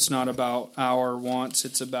 It's not about our wants.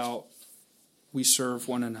 It's about we serve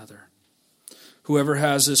one another. Whoever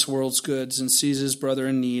has this world's goods and sees his brother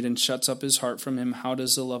in need and shuts up his heart from him, how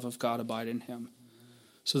does the love of God abide in him?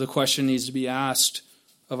 So the question needs to be asked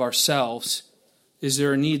of ourselves, is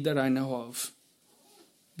there a need that I know of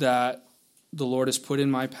that the Lord has put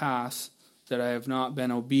in my path that I have not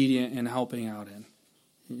been obedient in helping out in?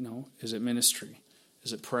 Is it ministry?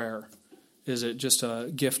 Is it prayer? Is it just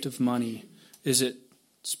a gift of money? Is it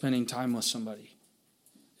spending time with somebody?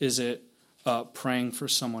 Is it praying for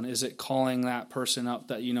someone? Is it calling that person up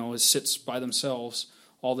that, sits by themselves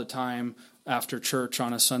all the time after church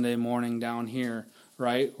on a Sunday morning down here,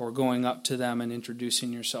 right? Or going up to them and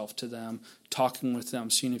introducing yourself to them, talking with them,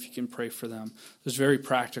 seeing if you can pray for them. There's very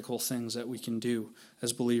practical things that we can do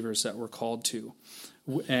as believers that we're called to.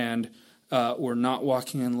 And we're not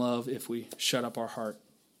walking in love if we shut up our heart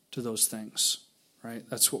to those things, right?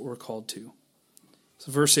 That's what we're called to.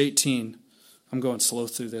 So verse 18, I'm going slow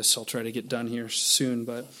through this. I'll try to get done here soon.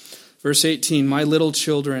 But verse 18, my little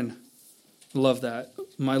children, love that.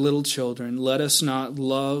 My little children, let us not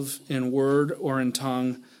love in word or in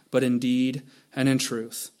tongue, but in deed and in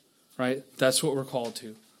truth, right? That's what we're called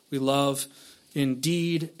to. We love in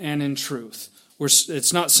deed and in truth.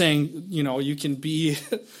 It's not saying, you can be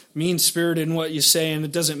mean-spirited in what you say and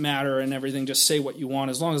it doesn't matter and everything. Just say what you want.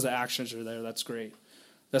 As long as the actions are there, that's great.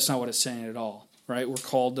 That's not what it's saying at all, right? We're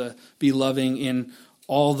called to be loving in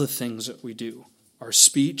all the things that we do. Our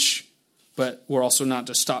speech, but we're also not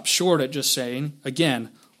to stop short at just saying, again,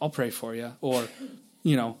 I'll pray for you. Or,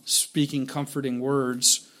 speaking comforting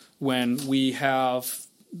words when we have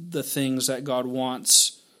the things that God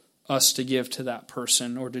wants us to give to that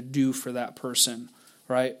person or to do for that person,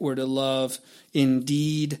 right? We're to love in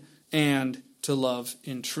deed and to love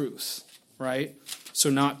in truth, right? So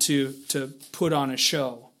not to put on a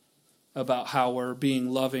show about how we're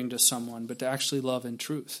being loving to someone, but to actually love in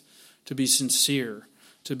truth, to be sincere,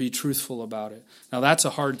 to be truthful about it. Now, that's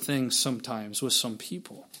a hard thing sometimes with some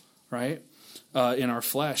people, right? In our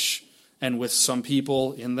flesh, and with some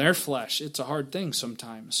people in their flesh, it's a hard thing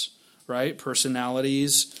sometimes, right?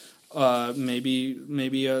 Personalities.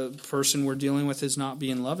 Maybe a person we're dealing with is not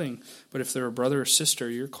being loving, but if they're a brother or sister,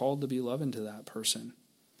 you're called to be loving to that person.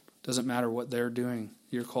 Doesn't matter what they're doing,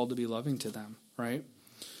 you're called to be loving to them, right?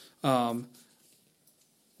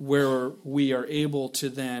 Where we are able to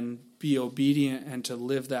then be obedient and to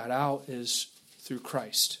live that out is through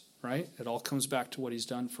Christ, right? It all comes back to what he's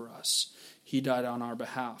done for us. He died on our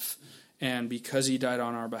behalf, and because he died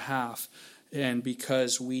on our behalf, and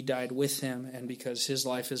because we died with him, and because his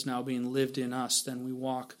life is now being lived in us, then we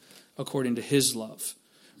walk according to his love.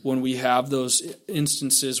 When we have those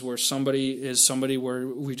instances where somebody where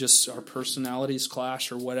we just, our personalities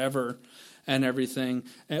clash or whatever and everything,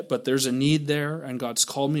 but there's a need there and God's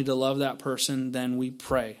called me to love that person, then we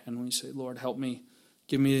pray and we say, Lord, help me.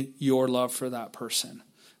 Give me your love for that person.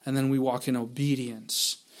 And then we walk in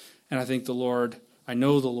obedience. And I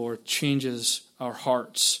know the Lord changes our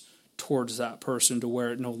hearts towards that person to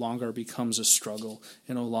where it no longer becomes a struggle.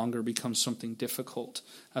 It no longer becomes something difficult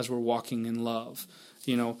as we're walking in love.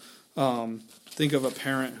 Think of a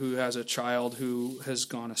parent who has a child who has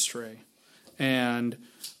gone astray. And,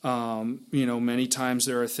 many times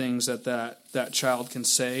there are things that child can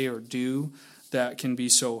say or do that can be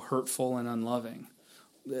so hurtful and unloving.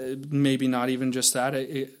 Maybe not even just that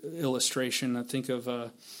illustration. I think of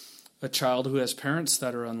a child who has parents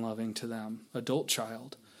that are unloving to them, adult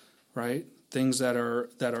child, right? Things that are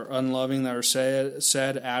unloving, that are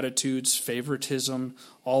said, attitudes, favoritism,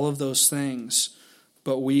 all of those things.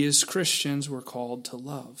 But we as Christians were called to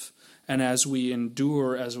love. And as we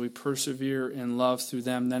endure, as we persevere in love through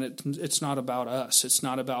them, then it's not about us. It's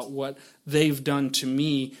not about what they've done to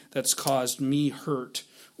me that's caused me hurt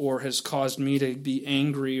or has caused me to be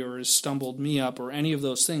angry or has stumbled me up or any of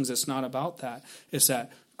those things. It's not about that. It's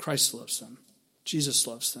that Christ loves them. Jesus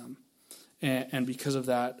loves them. And because of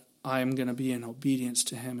that, I'm going to be in obedience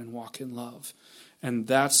to him and walk in love. And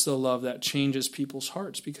that's the love that changes people's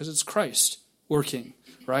hearts because it's Christ working,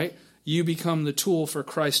 right? You become the tool for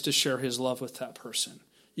Christ to share his love with that person.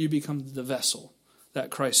 You become the vessel that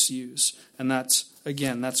Christ used. And that's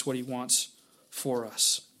what he wants for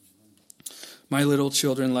us. My little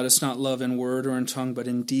children, let us not love in word or in tongue, but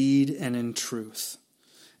in deed and in truth.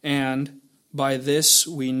 And by this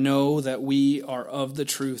we know that we are of the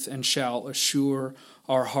truth and shall assure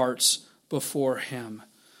our hearts before him.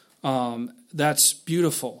 That's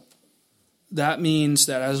beautiful. That means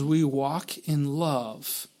that as we walk in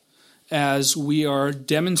love, as we are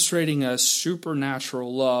demonstrating a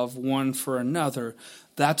supernatural love one for another,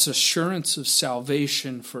 that's assurance of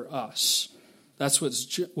salvation for us. That's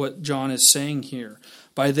what John is saying here.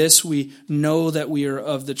 By this we know that we are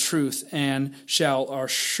of the truth and shall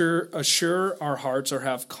assure our hearts, or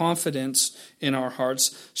have confidence in our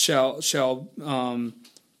hearts, shall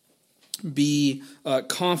be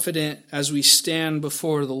confident as we stand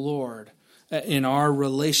before the Lord in our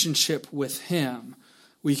relationship with him.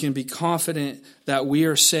 We can be confident that we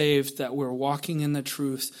are saved, that we're walking in the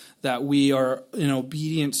truth, that we are in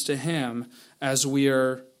obedience to him as we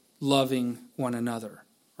are loving one another,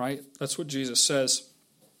 right? That's what Jesus says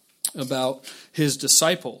about his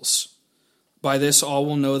disciples. By this all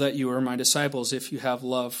will know that you are my disciples if you have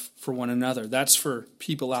love for one another. That's for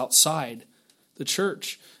people outside the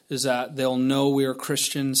church, is that they'll know we are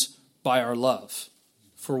Christians by our love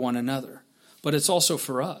for one another. But it's also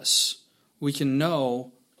for us. We can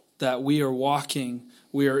know that we are walking,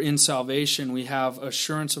 we are in salvation, we have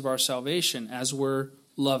assurance of our salvation as we're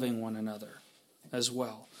loving one another as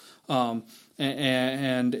well.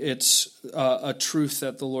 And it's a truth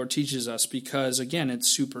that the Lord teaches us because, again, it's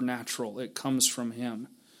supernatural. It comes from him.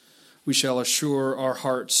 We shall assure our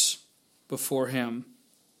hearts before him.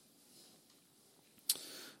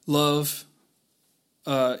 Love,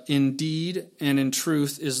 in deed and in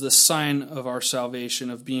truth, is the sign of our salvation,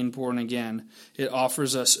 of being born again. It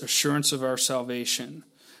offers us assurance of our salvation.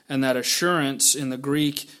 And that assurance, in the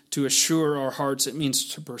Greek, to assure our hearts, it means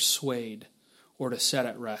to persuade or to set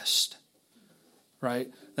at rest.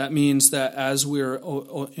 Right? That means that as we're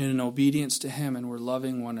in obedience to him and we're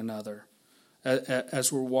loving one another,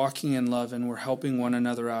 as we're walking in love and we're helping one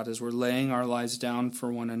another out, as we're laying our lives down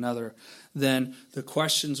for one another, then the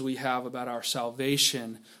questions we have about our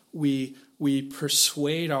salvation, we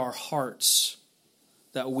persuade our hearts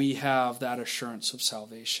that we have that assurance of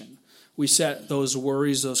salvation. We set those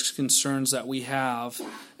worries, those concerns that we have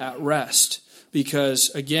at rest. Because,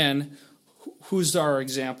 again, who's our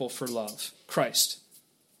example for love? Christ.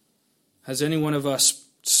 Has any one of us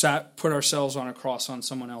put ourselves on a cross on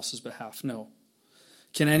someone else's behalf? No.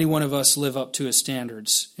 Can any one of us live up to his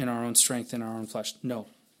standards in our own strength, in our own flesh? No,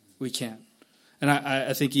 we can't. And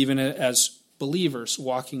I think even as believers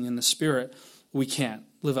walking in the Spirit, we can't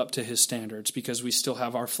live up to his standards because we still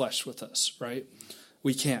have our flesh with us, right?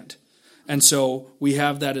 We can't. And so we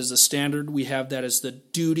have that as the standard. We have that as the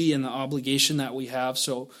duty and the obligation that we have.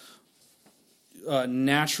 So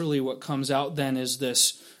naturally what comes out then is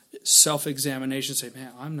this self-examination. Say,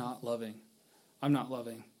 man, I'm not loving,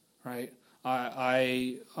 right?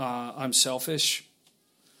 I'm selfish.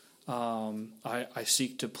 I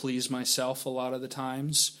seek to please myself a lot of the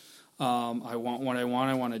times. I want what I want.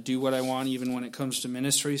 I want to do what I want, even when it comes to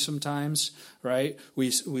ministry sometimes, right?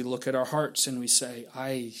 We look at our hearts and we say,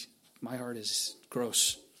 my heart is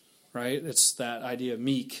gross, right? It's that idea of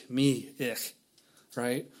meek, me, ich,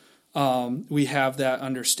 right? We have that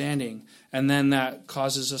understanding. And then that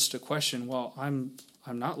causes us to question, well, I'm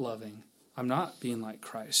not loving. I'm not being like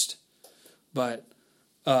Christ. But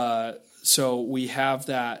so we have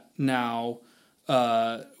that now.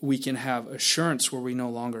 We can have assurance where we no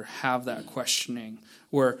longer have that questioning,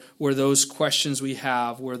 where those questions we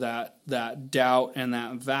have, where that doubt and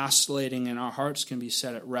that vacillating in our hearts can be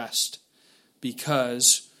set at rest,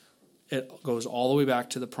 because it goes all the way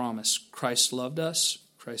back to the promise. Christ loved us.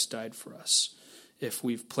 Christ died for us. If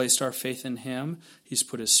we've placed our faith in him, he's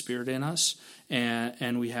put his Spirit in us,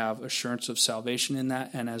 and we have assurance of salvation in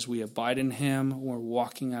that. And as we abide in him, we're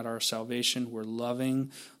walking out our salvation. We're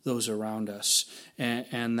loving those around us.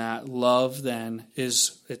 And that love then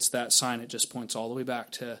it's that sign. It just points all the way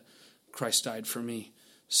back to Christ died for me.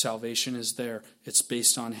 Salvation is there. It's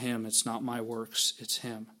based on him. It's not my works. It's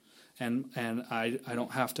him. And I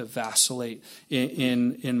don't have to vacillate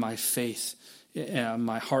in my faith.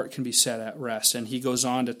 My heart can be set at rest. And he goes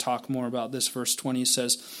on to talk more about this. Verse 20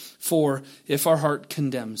 says, for if our heart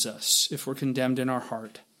condemns us, if we're condemned in our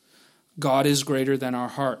heart, God is greater than our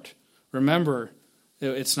heart. Remember,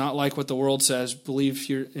 it's not like what the world says, believe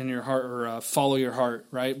in your heart, or follow your heart,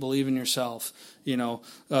 right? Believe in yourself,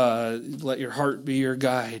 let your heart be your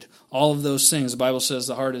guide. All of those things. The Bible says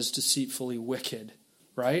the heart is deceitfully wicked,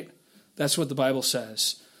 right? That's what the Bible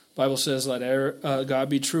says. The Bible says, let God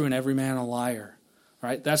be true and every man a liar.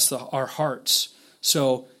 Right? That's our hearts.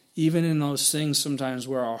 So even in those things sometimes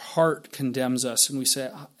where our heart condemns us and we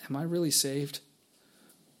say, am I really saved?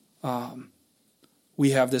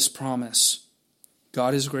 We have this promise.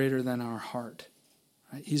 God is greater than our heart.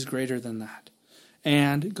 Right? He's greater than that.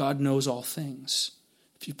 And God knows all things.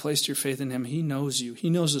 If you placed your faith in him, he knows you. He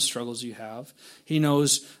knows the struggles you have. He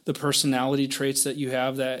knows the personality traits that you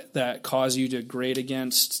have that cause you to grade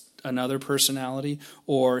against another personality,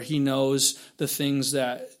 or he knows the things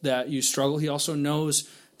that you struggle. He also knows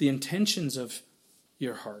the intentions of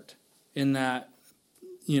your heart, in that,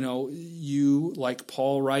 you, like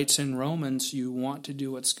Paul writes in Romans, you want to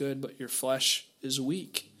do what's good, but your flesh is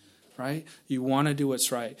weak. Right? You want to do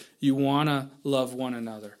what's right. You want to love one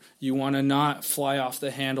another. You want to not fly off the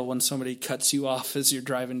handle when somebody cuts you off as you're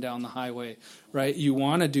driving down the highway. Right? You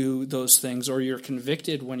want to do those things, or you're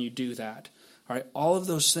convicted when you do that. All right? All of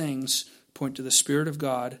those things point to the Spirit of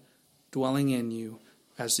God dwelling in you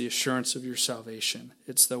as the assurance of your salvation.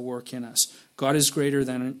 It's the work in us. God is greater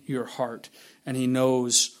than your heart, and he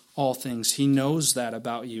knows all things. He knows that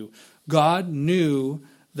about you. God knew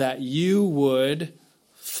that you would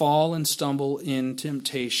fall and stumble in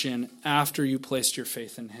temptation after you placed your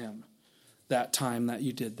faith in him. That time that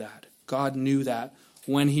you did that. God knew that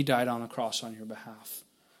when he died on the cross on your behalf.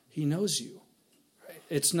 He knows you. Right?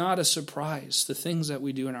 It's not a surprise. The things that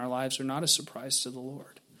we do in our lives are not a surprise to the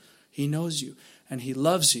Lord. He knows you, and he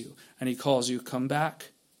loves you, and he calls you, come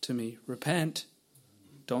back to me. Repent.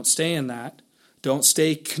 Don't stay in that. Don't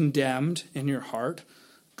stay condemned in your heart.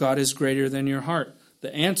 God is greater than your heart.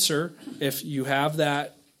 The answer, if you have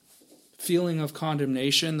that feeling of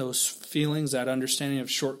condemnation, those feelings, that understanding of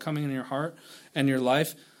shortcoming in your heart and your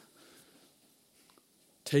life,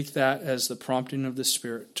 take that as the prompting of the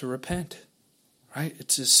Spirit to repent. Right?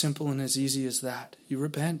 It's as simple and as easy as that. You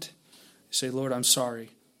repent. You say, Lord, I'm sorry.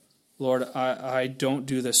 Lord, I don't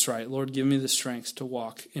do this right. Lord, give me the strength to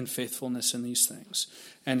walk in faithfulness in these things.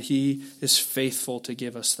 And he is faithful to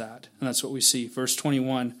give us that. And that's what we see. Verse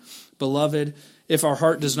 21, Beloved, if our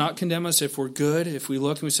heart does not condemn us, if we're good, if we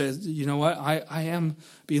look and we say, you know what, I am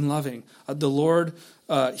being loving. The Lord,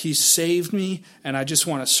 he saved me, and I just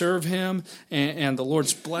want to serve him. And the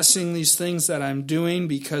Lord's blessing these things that I'm doing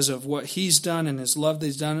because of what he's done and his love that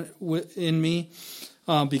he's done in me.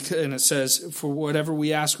 And it says, for whatever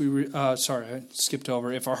we ask, I skipped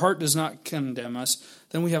over. If our heart does not condemn us,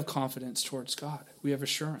 then we have confidence towards God. We have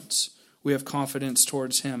assurance. We have confidence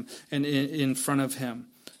towards him and in front of him.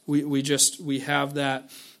 We have that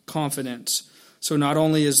confidence. So not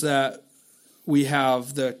only is that we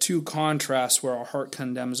have the two contrasts where our heart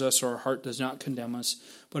condemns us or our heart does not condemn us,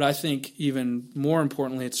 but I think even more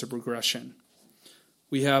importantly, it's a progression.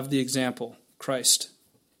 We have the example. Christ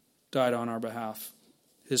died on our behalf.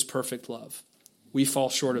 His perfect love. We fall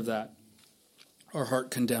short of that. Our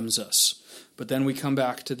heart condemns us. But then we come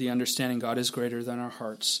back to the understanding God is greater than our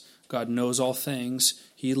hearts. God knows all things.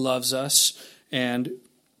 He loves us. And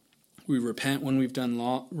we repent when we've done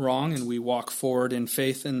wrong, and we walk forward in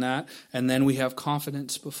faith in that. And then we have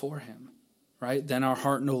confidence before him. Right? Then our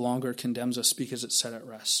heart no longer condemns us because it's set at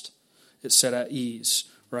rest. It's set at ease.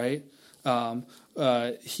 Right?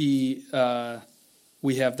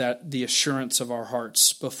 We have the assurance of our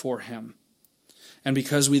hearts before him. And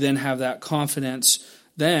because we then have that confidence,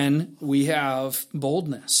 then we have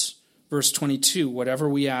boldness. Verse 22, whatever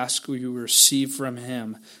we ask, we receive from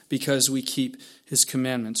him because we keep his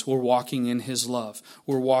commandments. We're walking in his love.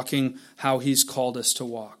 We're walking how he's called us to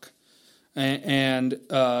walk. And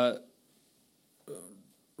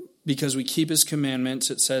because we keep his commandments,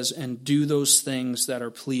 it says, and do those things that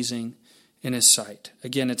are pleasing in his sight.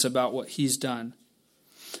 Again, it's about what he's done.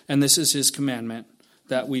 And this is his commandment,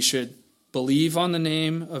 that we should Believe on the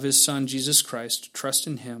name of his Son, Jesus Christ. Trust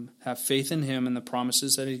in him. Have faith in him and the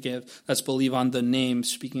promises that he gives. That's believe on the name,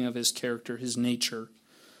 speaking of his character, his nature,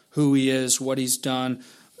 who he is, what he's done,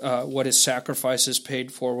 what his sacrifice is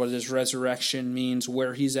paid for, what his resurrection means,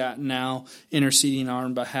 where he's at now, interceding on our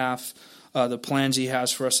behalf, the plans he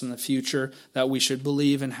has for us in the future, that we should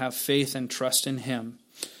believe and have faith and trust in him.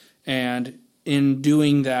 And in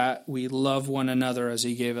doing that, we love one another as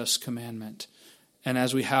he gave us commandment. And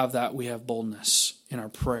as we have that, we have boldness in our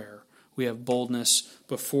prayer. We have boldness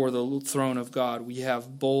before the throne of God. We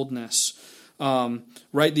have boldness.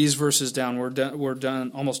 Write these verses down. We're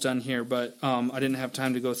done, almost done here, but I didn't have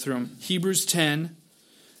time to go through them. Hebrews 10,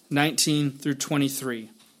 19 through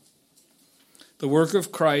 23. The work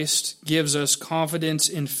of Christ gives us confidence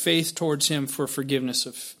in faith towards him for forgiveness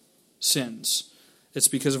of sins. It's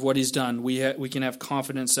because of what he's done. We can have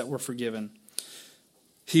confidence that we're forgiven.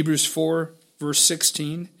 Hebrews 4, verse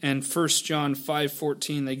 16, and 1 John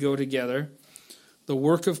 5:14, they go together. The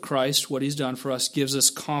work of Christ, what he's done for us, gives us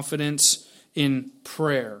confidence in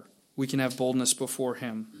prayer. We can have boldness before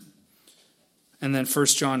him. And then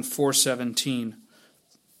 1 John 4:17,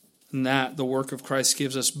 and that the work of Christ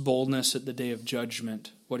gives us boldness at the day of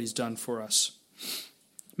judgment, what he's done for us.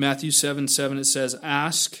 Matthew 7:7, it says,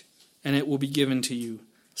 ask, and it will be given to you.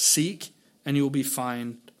 Seek, and you will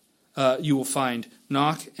find.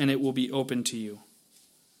 Knock, and it will be open to you.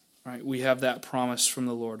 Right? We have that promise from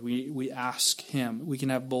the Lord. We ask him. We can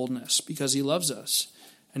have boldness because he loves us,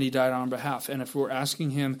 and he died on our behalf. And if we're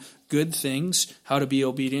asking him good things, how to be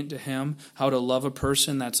obedient to him, how to love a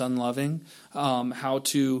person that's unloving, how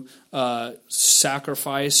to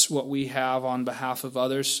sacrifice what we have on behalf of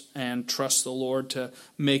others and trust the Lord to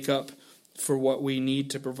make up for what we need,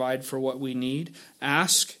 to provide for what we need.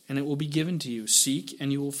 Ask, and it will be given to you. Seek,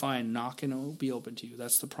 and you will find. Knock, and it will be open to you.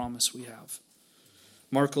 That's the promise we have.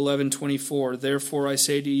 Mark 11:24, therefore I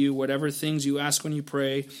say to you, whatever things you ask when you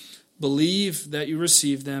pray, believe that you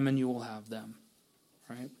receive them, and you will have them.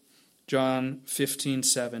 Right? John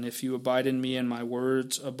 15:7, if you abide in me and my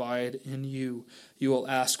words abide in you, you will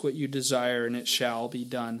ask what you desire, and it shall be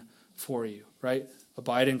done for you. Right?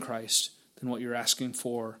 Abide in Christ, then what you're asking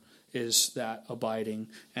for is that abiding,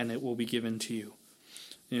 and it will be given to you.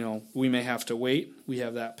 You know, we may have to wait. We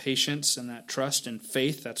have that patience and that trust and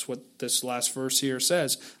faith. That's what this last verse here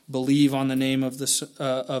says. Believe on the name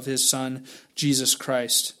of his Son, Jesus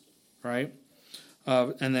Christ. Right?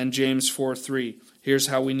 And then James 4:3. Here's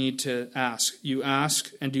how we need to ask. You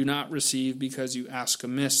ask and do not receive because you ask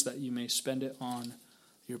amiss, that you may spend it on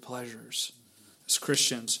your pleasures. As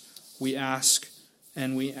Christians, we ask,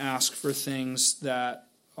 and we ask for things that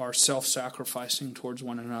are self-sacrificing towards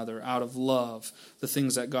one another out of love, the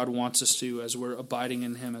things that God wants us to do as we're abiding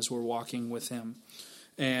in him, as we're walking with him.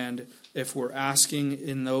 And if we're asking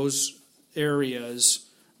in those areas,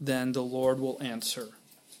 then the Lord will answer,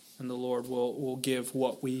 and the Lord will give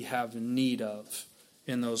what we have need of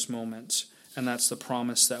in those moments. And that's the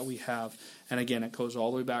promise that we have. And again, it goes all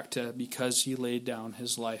the way back to because he laid down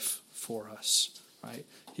his life for us, right?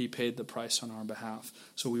 He paid the price on our behalf.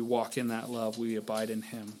 So we walk in that love. We abide in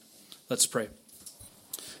him. Let's pray.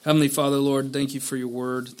 Heavenly Father, Lord, thank you for your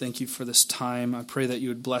word. Thank you for this time. I pray that you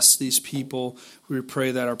would bless these people. We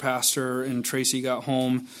pray that our pastor and Tracy got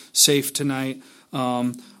home safe tonight.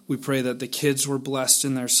 We pray that the kids were blessed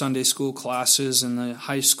in their Sunday school classes and the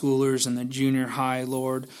high schoolers and the junior high,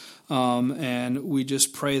 Lord. And we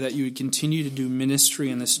just pray that you would continue to do ministry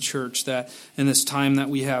in this church, that in this time that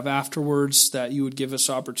we have afterwards, that you would give us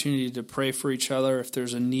opportunity to pray for each other. If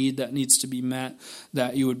there's a need that needs to be met,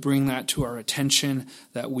 that you would bring that to our attention,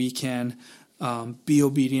 that we can be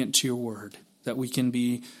obedient to your word, that we can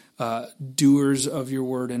be doers of your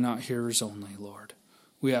word and not hearers only, Lord.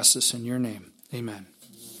 We ask this in your name. Amen.